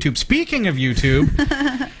happen to YouTube? Speaking of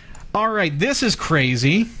YouTube, all right, this is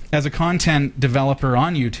crazy. As a content developer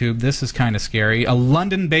on YouTube, this is kind of scary. A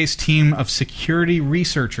London-based team of security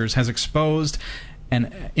researchers has exposed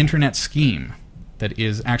an internet scheme that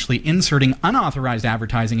is actually inserting unauthorized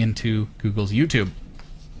advertising into Google's YouTube.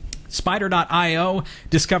 Spider.io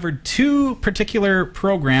discovered 2 particular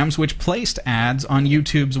programs which placed ads on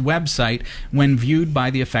YouTube's website when viewed by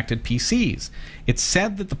the affected PCs. It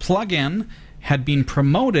said that the plugin had been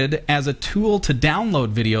promoted as a tool to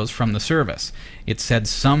download videos from the service. It said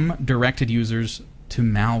some directed users to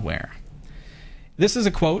malware. This is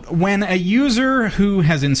a quote: "When a user who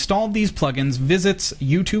has installed these plugins visits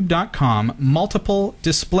youtube.com, multiple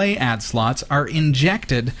display ad slots are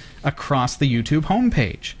injected across the YouTube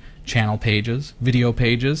homepage. Channel pages, video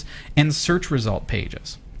pages, and search result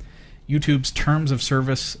pages. YouTube's terms of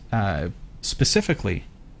service specifically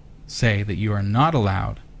say that you are not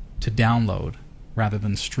allowed to download rather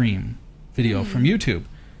than stream video from YouTube."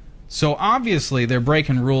 So obviously they're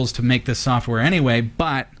breaking rules to make this software anyway,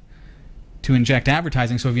 but to inject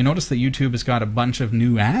advertising. So have you noticed that YouTube has got a bunch of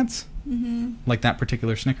new ads? Like that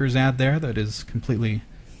particular Snickers ad there that is completely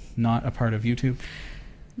not a part of YouTube.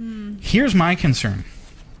 Here's my concern.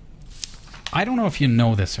 I don't know if you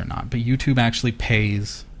know this or not, but YouTube actually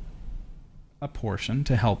pays a portion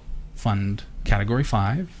to help fund Category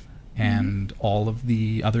 5 and all of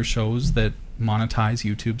the other shows that monetize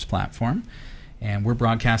YouTube's platform. And we're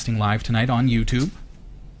broadcasting live tonight on YouTube.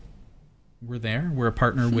 We're there. We're a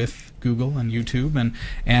partner with Google and YouTube,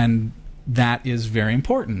 and that is very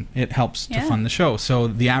important. It helps to fund the show. So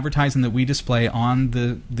the advertising that we display on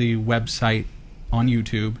the website on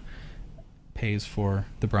YouTube pays for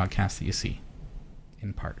the broadcast that you see,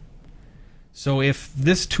 in part. So if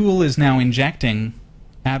this tool is now injecting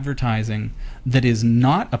advertising that is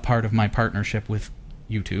not a part of my partnership with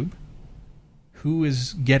YouTube, who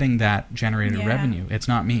is getting that generated revenue? It's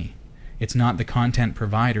not me. It's not the content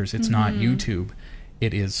providers. It's not YouTube.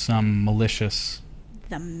 It is some malicious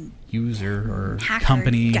user or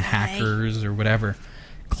company, hackers or whatever.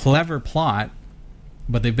 Clever plot,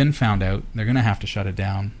 but they've been found out. They're going to have to shut it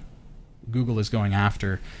down. Google is going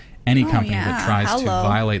after any company that tries to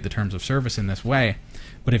violate the terms of service in this way.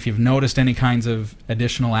 But if you've noticed any kinds of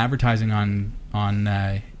additional advertising on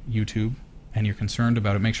YouTube and you're concerned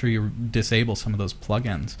about it, make sure you disable some of those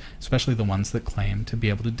plugins, especially the ones that claim to be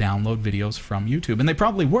able to download videos from YouTube. And they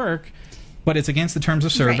probably work, but it's against the terms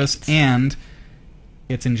of service, and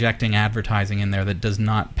it's injecting advertising in there that does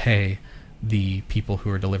not pay the people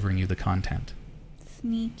who are delivering you the content.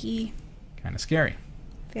 Sneaky. Kind of scary.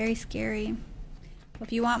 Very scary. Well,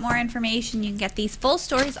 if you want more information, you can get these full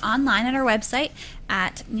stories online at our website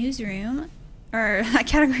at Newsroom, or at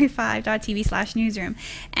category5.tv/newsroom.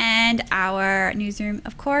 And our newsroom,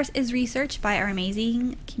 of course, is researched by our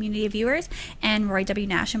amazing community of viewers, and Roy W.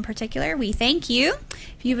 Nash in particular. We thank you.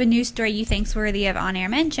 If you have a news story you think's worthy of on-air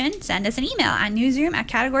mention, send us an email at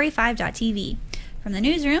newsroom@category5.tv. From the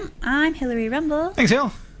newsroom, I'm Hillary Rumball. Thanks,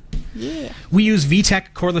 Hill. Yeah. We use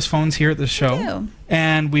VTech cordless phones here at the show,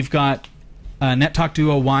 and we've got NetTalk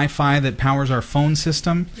Duo Wi-Fi that powers our phone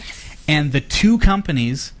system. And the 2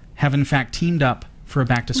 companies have in fact teamed up for a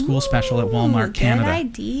back-to-school special at Walmart Canada. Good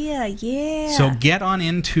idea, yeah. So get on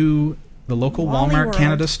into the local Walmart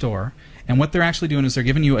Canada store, and what they're actually doing is they're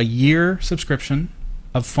giving you a year subscription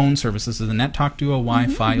of phone services. This is the NetTalk Duo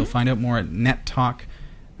Wi-Fi. You'll find out more at NetTalk.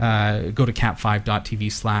 Go to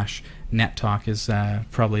cat5.tv/NetTalk is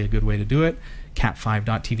probably a good way to do it.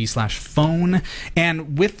 cat5.tv/phone.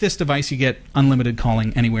 And with this device, you get unlimited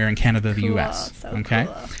calling anywhere in Canada, the US. So okay.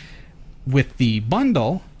 Cool. With the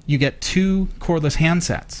bundle, you get 2 cordless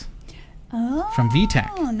handsets from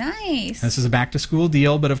VTech. Oh, nice. This is a back-to-school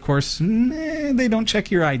deal, but of course, they don't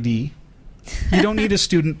check your ID. You don't need a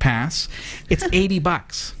student pass. It's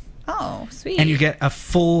 $80. Oh, sweet. And you get a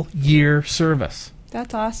full year service.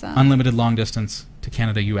 That's awesome. Unlimited long-distance to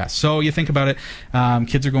Canada, US. So you think about it,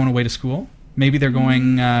 kids are going away to school. Maybe they're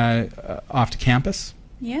going off to campus.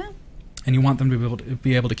 Yeah. And you want them to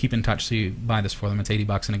be able to keep in touch, so you buy this for them. It's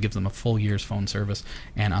 $80, and it gives them a full year's phone service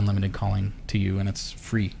and unlimited calling to you, and it's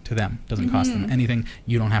free to them. Doesn't cost them anything.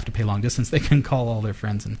 You don't have to pay long distance. They can call all their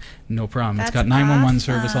friends, and no problem. That's it's got 911 awesome.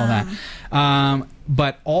 service, all that.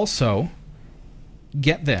 But also,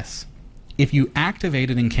 get this. If you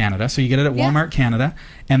activate it in Canada, so you get it at Walmart Canada,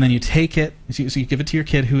 and then you take it, so you give it to your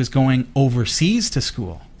kid who is going overseas to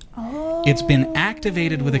school. Oh. It's been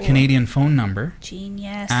activated with a Canadian phone number.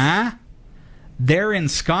 Genius. They're in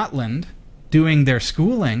Scotland doing their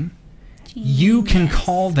schooling. Genius. You can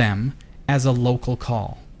call them as a local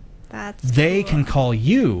call. They can call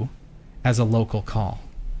you as a local call.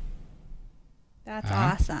 That's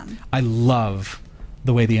awesome. I love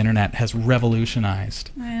the way the internet has revolutionized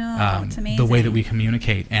it's amazing. the way that we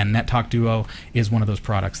communicate. And NetTalk Duo is one of those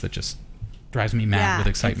products that just drives me mad with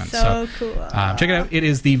excitement. It's so cool. Check it out. It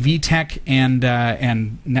is the VTech and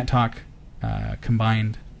NetTalk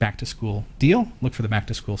combined back-to-school deal. Look for the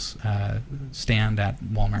back-to-school stand at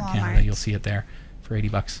Walmart Canada. You'll see it there for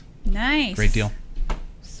 $80. Nice. Great deal.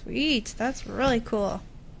 Sweet. That's really cool.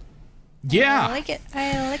 Yeah. I like it.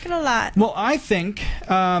 I like it a lot. Well, I think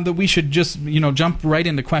that we should just, jump right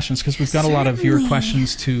into questions, because we've got a lot of your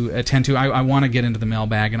questions to attend to. I want to get into the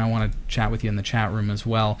mailbag, and I want to chat with you in the chat room as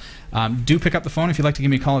well. Do pick up the phone if you'd like to give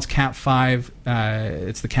me a call. It's Cat 5.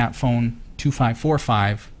 It's the Cat phone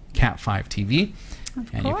 2545 Cat 5 TV.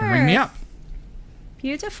 And you can ring me up.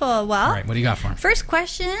 Beautiful. Well, all right, what do you got for him? First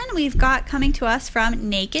question we've got coming to us from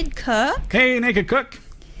Naked Cook. Hey, Naked Cook.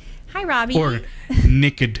 Hi, Robbie. Or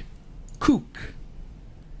Naked Cook.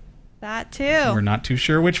 That too. We're not too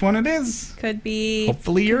sure which one it is. Could be.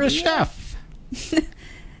 Hopefully you're a chef.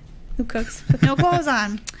 Who cooks with no clothes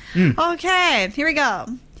on. Okay, here we go.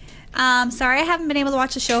 Sorry I haven't been able to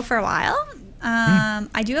watch the show for a while.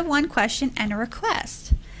 I do have one question and a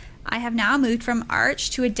request. I have now moved from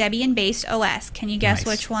Arch to a Debian-based OS. Can you guess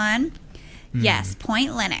which one? Yes,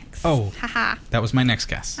 Point Linux. Oh, haha. That was my next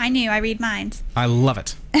guess. I knew. I read minds. I love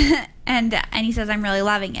it. and he says, I'm really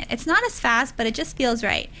loving it. It's not as fast, but it just feels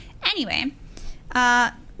right. Anyway,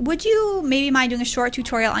 would you maybe mind doing a short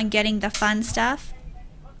tutorial on getting the fun stuff?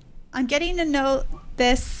 I'm getting to know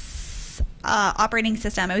this operating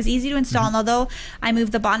system. It was easy to install, and although I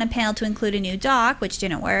moved the bottom panel to include a new dock, which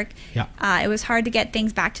didn't work, it was hard to get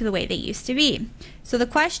things back to the way they used to be. So the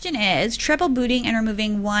question is, triple booting and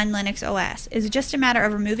removing one Linux OS. Is it just a matter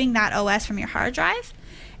of removing that OS from your hard drive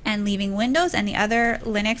and leaving Windows and the other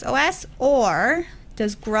Linux OS, or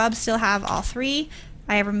does Grub still have all three?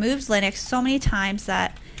 I have removed Linux so many times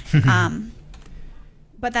that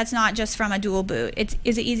but that's not just from a dual boot.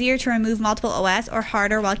 Is it easier to remove multiple OS or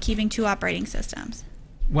harder while keeping two operating systems?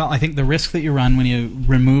 Well, I think the risk that you run when you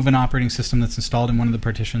remove an operating system that's installed in one of the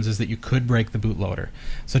partitions is that you could break the bootloader.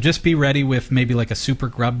 So just be ready with maybe like a super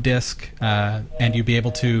grub disk, and you'd be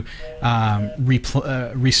able to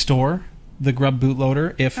restore the grub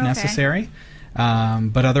bootloader if necessary.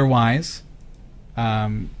 But otherwise,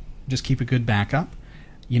 just keep a good backup.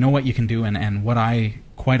 You know what you can do, and what I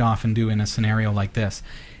quite often do in a scenario like this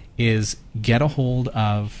is get a hold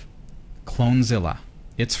of Clonezilla.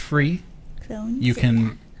 It's free. You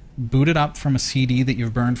can boot it up from a CD that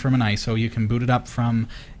you've burned from an ISO. You can boot it up from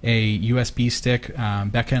a USB stick.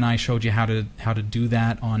 Becca and I showed you how to do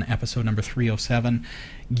that on episode number 307.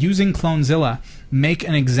 Using Clonezilla, make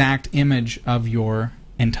an exact image of your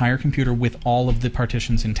entire computer with all of the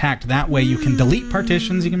partitions intact. That way you can delete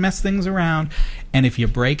partitions, you can mess things around, and if you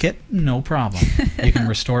break it, no problem. You can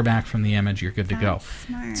restore back from the image, you're good to go.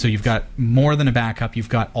 Smart. So you've got more than a backup, you've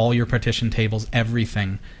got all your partition tables,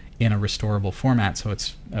 everything in a restorable format, so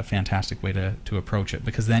it's a fantastic way to approach it,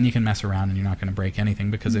 because then you can mess around and you're not going to break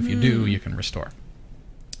anything, because if you do, you can restore.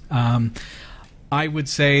 I would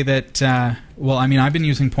say that, well, I mean, I've been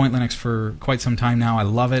using Point Linux for quite some time now. I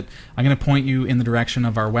love it. I'm going to point you in the direction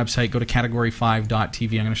of our website. Go to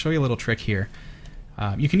Category5TV. I'm going to show you a little trick here.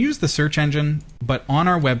 You can use the search engine, but on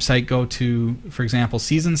our website, go to, for example,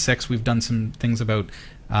 Season 6. We've done some things about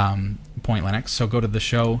Point Linux. So go to the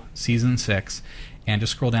show, Season 6, and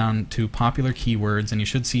just scroll down to popular keywords, and you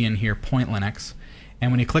should see in here Point Linux.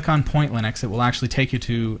 And when you click on Point Linux, it will actually take you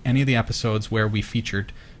to any of the episodes where we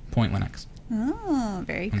featured Point Linux. Oh,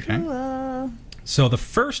 very cool. So the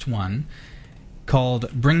first one,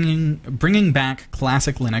 called Bringing Back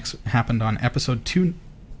Classic Linux, happened on episode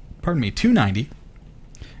 290.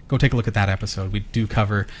 Go take a look at that episode. We do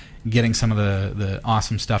cover getting some of the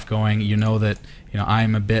awesome stuff going. You know that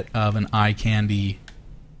I'm a bit of an eye candy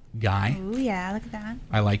guy. Oh yeah, look at that.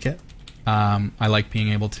 I like it. I like being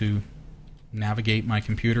able to navigate my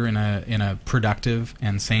computer in a productive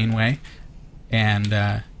and sane way,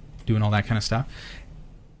 and doing all that kind of stuff.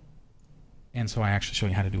 And so I actually show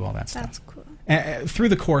you how to do all that stuff. That's cool. Through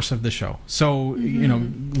the course of the show. So, you know,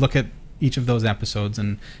 look at each of those episodes,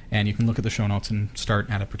 and you can look at the show notes and start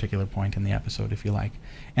at a particular point in the episode if you like.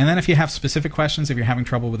 And then if you have specific questions, if you're having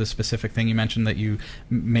trouble with a specific thing, you mentioned that you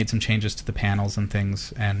made some changes to the panels and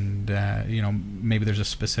things, and you know, maybe there's a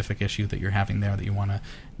specific issue that you're having there that you want to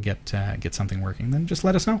get something working, then just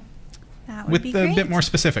let us know. That would with be a great. bit more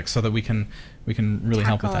specifics so that we can really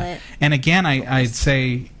help with Tackle that. it. And again, I'd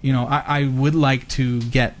say, you know, I would like to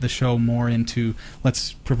get the show more into,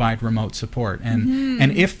 let's provide remote support,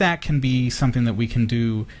 and if that can be something that we can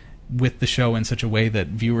do with the show in such a way that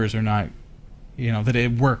viewers are not, you know, that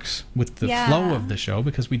it works with the flow of the show,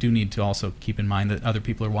 because we do need to also keep in mind that other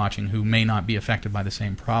people are watching who may not be affected by the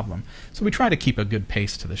same problem. So we try to keep a good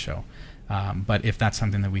pace to the show. But if that's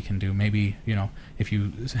something that we can do, maybe, you know, if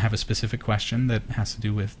you have a specific question that has to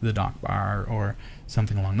do with the dock bar or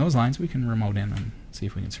something along those lines, we can remote in and see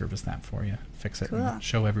if we can service that for you, fix it, and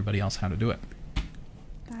show everybody else how to do it.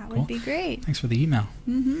 That would be great. Thanks for the email.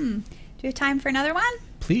 Do you have time for another one?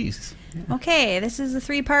 Please. Yeah. Okay, this is a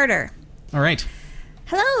 3-parter. All right.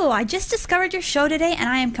 Hello, I just discovered your show today and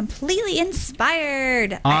I am completely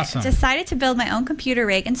inspired. Awesome. I decided to build my own computer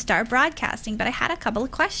rig and start broadcasting, but I had a couple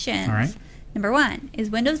of questions. All right. Number 1, is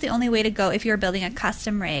Windows the only way to go if you're building a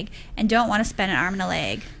custom rig and don't want to spend an arm and a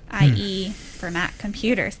leg, i.e. for Mac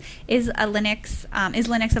computers? Is Linux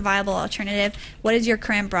a viable alternative? What is your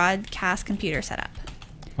current broadcast computer setup?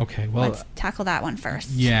 Okay, well, let's tackle that one first.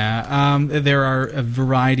 Yeah, there are a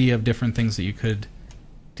variety of different things that you could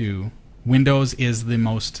do. Windows is the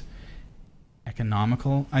most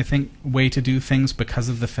economical, I think, way to do things because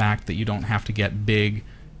of the fact that you don't have to get big,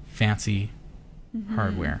 fancy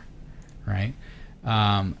hardware, right?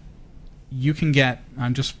 You can get,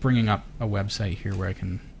 I'm just bringing up a website here where I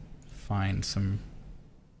can find some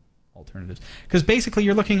alternatives. Because basically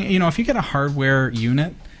you're looking, you know, if you get a hardware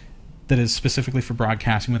unit that is specifically for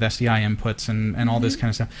broadcasting with SDI inputs and all this kind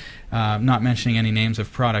of stuff, not mentioning any names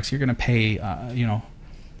of products, you're going to pay, you know,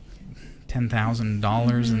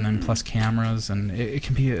 $10,000 and then plus cameras, and it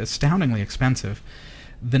can be astoundingly expensive.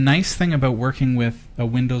 The nice thing about working with a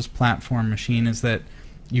Windows platform machine is that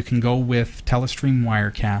you can go with Telestream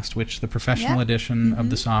Wirecast, which the professional edition of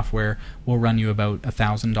the software will run you about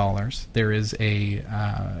 $1,000. There is a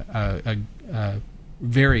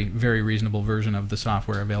very, very reasonable version of the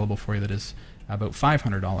software available for you that is about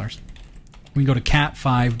 $500. We can go to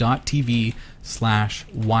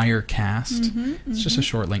cat5.tv/wirecast. It's just a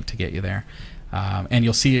short link to get you there. And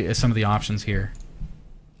you'll see some of the options here,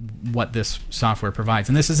 what this software provides.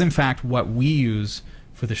 And this is, in fact, what we use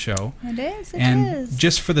for the show. It is, and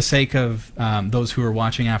just for the sake of those who are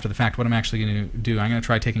watching after the fact, what I'm actually going to do, I'm going to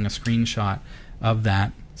try taking a screenshot of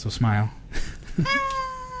that. So smile.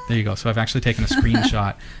 There you go. So I've actually taken a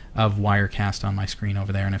screenshot of Wirecast on my screen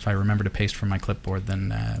over there, and if I remember to paste from my clipboard,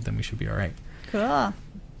 then we should be all right. Cool.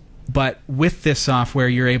 But with this software,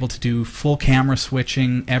 you're able to do full camera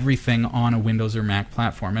switching, everything on a Windows or Mac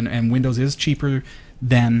platform. And Windows is cheaper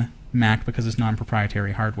than Mac because it's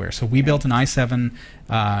non-proprietary hardware. So we built an i7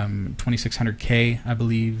 2600K, I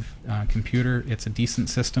believe, computer. It's a decent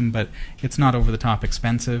system, but it's not over-the-top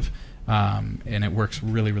expensive, and it works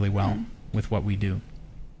really, really well with what we do.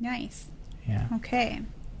 Nice. Yeah. Okay.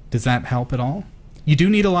 Does that help at all? You do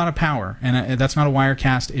need a lot of power, and that's not a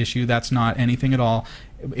Wirecast issue. That's not anything at all.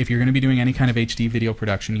 If you're going to be doing any kind of HD video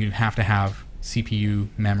production, you have to have CPU,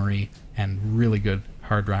 memory, and really good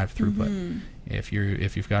hard drive throughput. If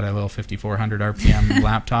you've got a little 5400 RPM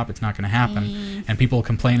laptop, it's not going to happen. And people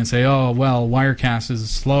complain and say, "Oh, well, Wirecast is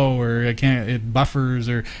slow, or it buffers,"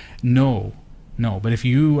 or no. But if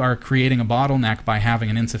you are creating a bottleneck by having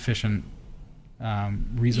an insufficient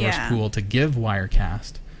resource pool to give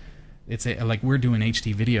Wirecast, it's like we're doing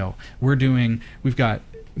HD video. We've got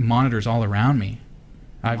monitors all around me.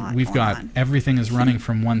 We've got everything is running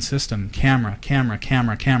from one system: camera,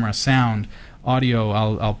 sound, audio.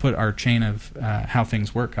 I'll put our chain of how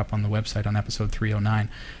things work up on the website on episode 309.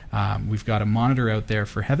 We've got a monitor out there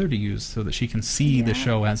for Heather to use so that she can see the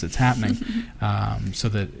show as it's happening. So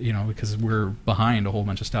that, you know, because we're behind a whole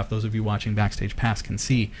bunch of stuff. Those of you watching Backstage Pass can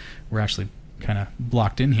see we're actually kind of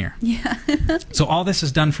blocked in here. Yeah. So all this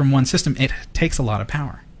is done from one system. It takes a lot of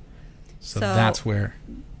power. So that's where...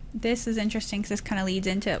 This is interesting because this kind of leads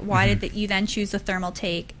into why did you then choose the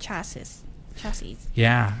Thermaltake chassis?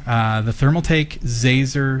 Yeah. The Thermaltake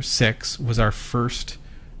Zazer 6 was our first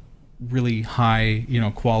really high,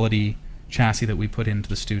 quality chassis that we put into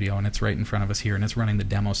the studio, and it's right in front of us here, and it's running the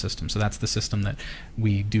demo system. So that's the system that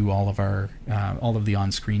we do all of the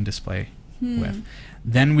on-screen display with.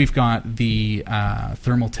 Then we've got the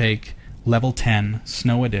Thermaltake Level 10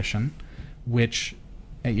 Snow Edition, which,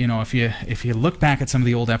 you know, if you look back at some of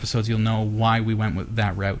the old episodes, you'll know why we went with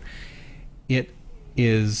that route. It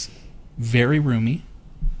is very roomy.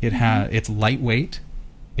 It's lightweight.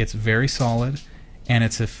 It's very solid, and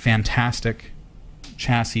it's a fantastic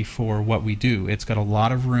chassis for what we do. It's got a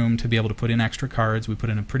lot of room to be able to put in extra cards. We put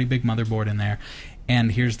in a pretty big motherboard in there,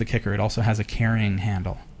 and here's the kicker: it also has a carrying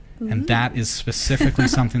handle. And that is specifically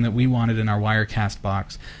something that we wanted in our Wirecast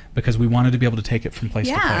box, because we wanted to be able to take it from place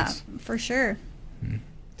to place. Yeah, for sure.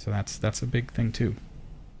 So that's a big thing too.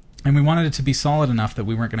 And we wanted it to be solid enough that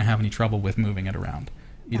we weren't going to have any trouble with moving it around.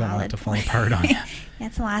 You don't want it to fall apart on you.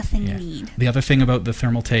 That's the last thing you need. The other thing about the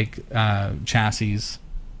Thermaltake chassis,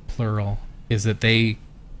 plural, is that they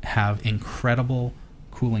have incredible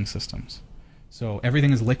cooling systems. So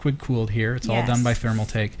everything is liquid cooled here. It's all done by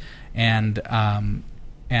Thermaltake, and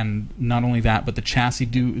not only that, but the chassis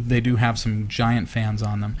do have some giant fans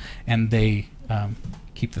on them, and they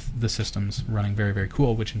keep the systems running very, very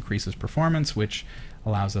cool, which increases performance, which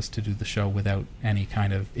allows us to do the show without any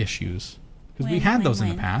kind of issues. Because we had those in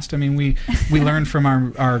the past. I mean, we learned from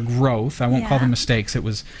our growth. I won't call them mistakes. It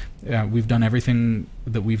was we've done everything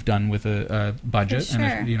that we've done with a budget and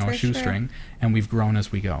a shoestring, and we've grown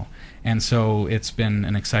as we go. And so it's been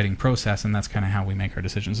an exciting process, and that's kind of how we make our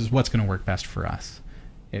decisions: is what's going to work best for us,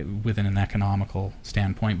 within an economical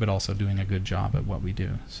standpoint, but also doing a good job at what we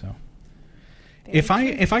do. So, if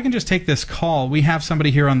I can just take this call, we have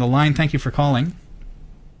somebody here on the line. Thank you for calling.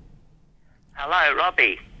 Hello,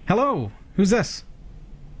 Robbie. Hello. Who's this?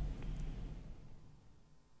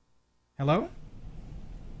 Hello?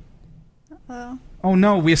 Uh-oh. Oh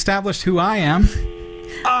no, we established who I am.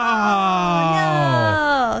 Oh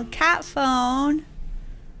no! Cat phone.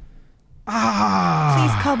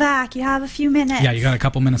 Please call back. You have a few minutes. Yeah, you got a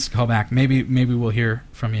couple minutes to call back. Maybe we'll hear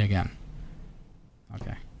from you again.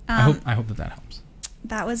 Okay. I hope that helps.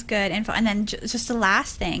 That was good info. And then just the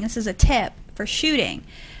last thing. This is a tip for shooting.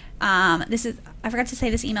 I forgot to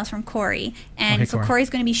say this email's from Corey, and so Corey's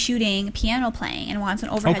going to be shooting piano playing and wants an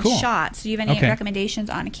overhead shot. So do you have any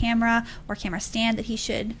recommendations on a camera or camera stand that he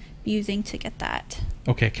should be using to get that?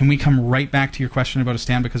 Okay, can we come right back to your question about a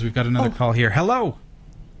stand, because we've got another call here. Hello.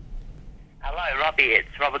 Hello, Robbie.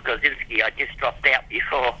 It's Robert Gorzinski. I just dropped out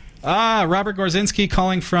before. Robert Gorzinski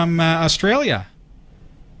calling from Australia.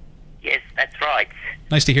 Yes, that's right.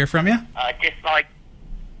 Nice to hear from you.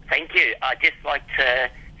 Thank you. I'd just like to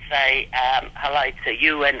say hello to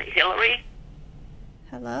you and Hillary.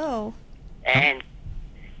 Hello. And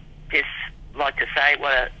just like to say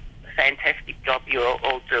what a fantastic job you're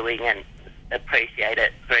all doing, and appreciate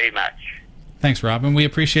it very much. Thanks, Rob, and we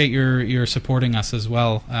appreciate your supporting us as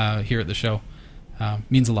well here at the show.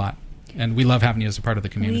 Means a lot, and we love having you as a part of the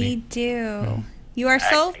community. We do. You are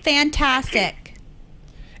so fantastic.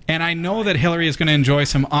 And I know that Hillary is going to enjoy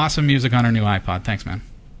some awesome music on her new iPod. Thanks, man.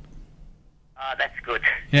 That's good.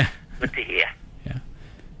 Yeah. Good to hear. Yeah.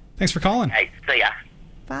 Thanks for calling. Hey, see ya.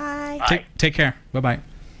 Bye. Take care. Bye-bye.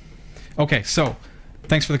 Okay, so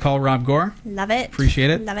thanks for the call, Rob Gore. Love it. Appreciate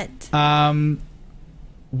it. Love it.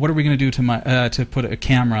 What are we going to do to put a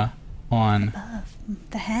camera on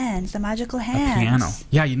the hands, the magical hands? A piano.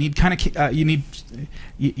 Yeah, you need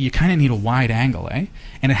you kind of need a wide angle, eh?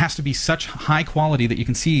 And it has to be such high quality that you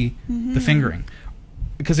can see the fingering.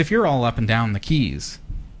 Because if you're all up and down the keys,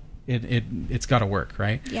 it's got to work,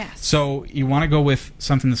 right? Yes. So you want to go with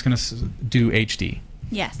something that's going to do HD.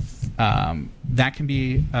 Yes. That can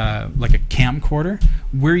be like a camcorder.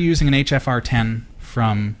 We're using an HFR10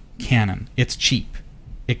 from Canon. It's cheap.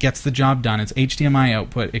 It gets the job done. It's HDMI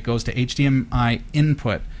output. It goes to HDMI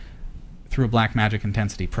input through a Blackmagic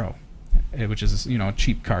Intensity Pro, which is a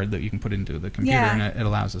cheap card that you can put into the computer, and it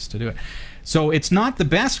allows us to do it. So it's not the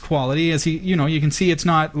best quality, as you can see. It's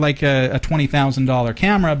not like a $20,000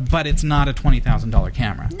 camera, but it's not a $20,000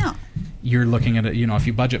 camera. No. You're looking at it. If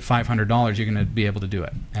you budget $500, you're going to be able to do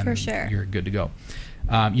it, and for sure, you're good to go.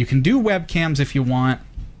 You can do webcams if you want.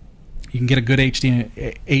 You can get a good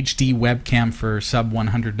HD webcam for sub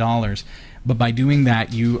 $100, but by doing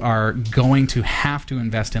that, you are going to have to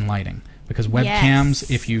invest in lighting. Because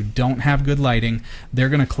webcams, if you don't have good lighting, they're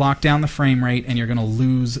going to clock down the frame rate, and you're going to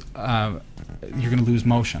lose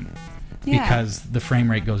motion because the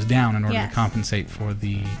frame rate goes down in order to compensate for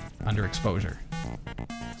the underexposure.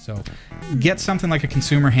 So get something like a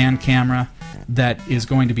consumer hand camera that is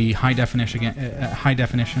going to be high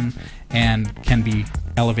definition and can be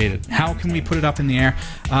elevated. How can we put it up in the air?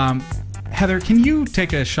 Heather, can you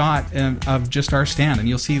take a shot of just our stand, and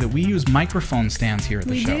you'll see that we use microphone stands here at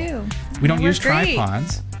the show. We do. We don't use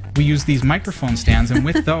tripods. We use these microphone stands, and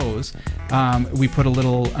with those, we put a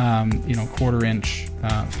little, 1/4-inch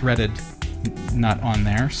threaded nut on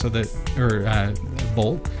there, so that, or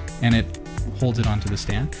bolt, and it holds it onto the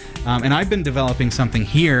stand. And I've been developing something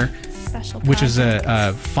here, which is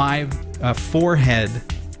a 4-head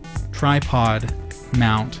tripod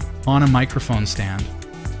mount on a microphone stand.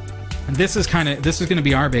 And this is going to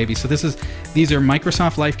be our baby. So these are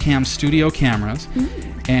Microsoft LifeCam studio cameras,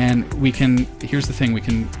 and here's the thing, we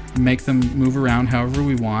can make them move around however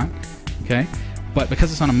we want, okay? But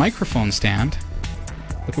because it's on a microphone stand,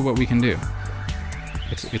 look at what we can do.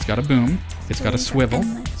 It's got a boom, it's got a swivel.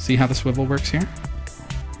 See how the swivel works here?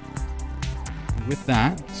 With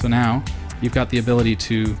that, so now you've got the ability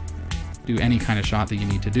to do any kind of shot that you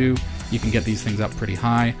need to do. You can get these things up pretty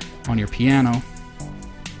high on your piano.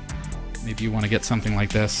 Maybe you want to get something like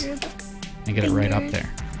this and get it right up there,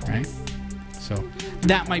 right? So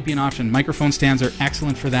that might be an option. Microphone stands are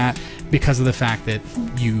excellent for that because of the fact that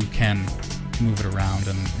you can move it around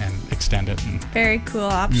and extend it. And very cool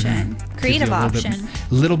option. Creative option.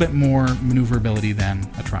 A little bit more maneuverability than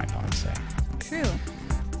a tripod, say. True.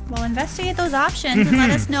 Well, investigate those options and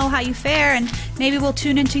let us know how you fare, and maybe we'll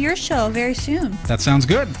tune into your show very soon. That sounds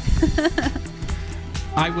good.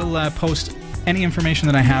 I will post any information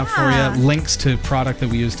that I have for you, links to product that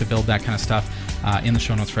we use to build that kind of stuff in the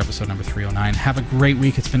show notes for episode number 309. Have a great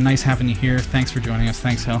week. It's been nice having you here. Thanks for joining us.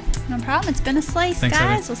 Thanks, Hill. No problem. It's been a slice, Thanks,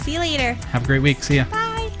 guys. Heather. We'll see you later. Have a great week. See ya. Bye.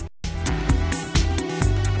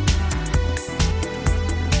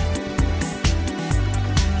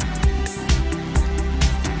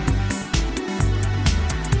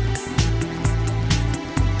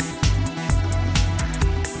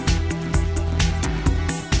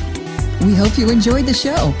 We hope you enjoyed the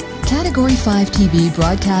show. Category 5 TV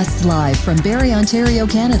broadcasts live from Barrie, Ontario,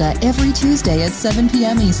 Canada every Tuesday at 7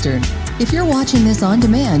 p.m. Eastern. If you're watching this on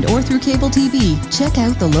demand or through cable TV, check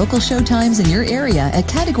out the local show times in your area at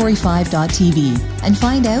category5.tv and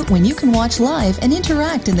find out when you can watch live and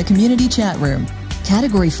interact in the community chat room.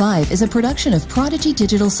 Category 5 is a production of Prodigy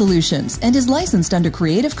Digital Solutions and is licensed under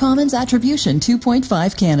Creative Commons Attribution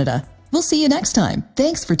 2.5 Canada. We'll see you next time.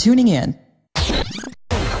 Thanks for tuning in.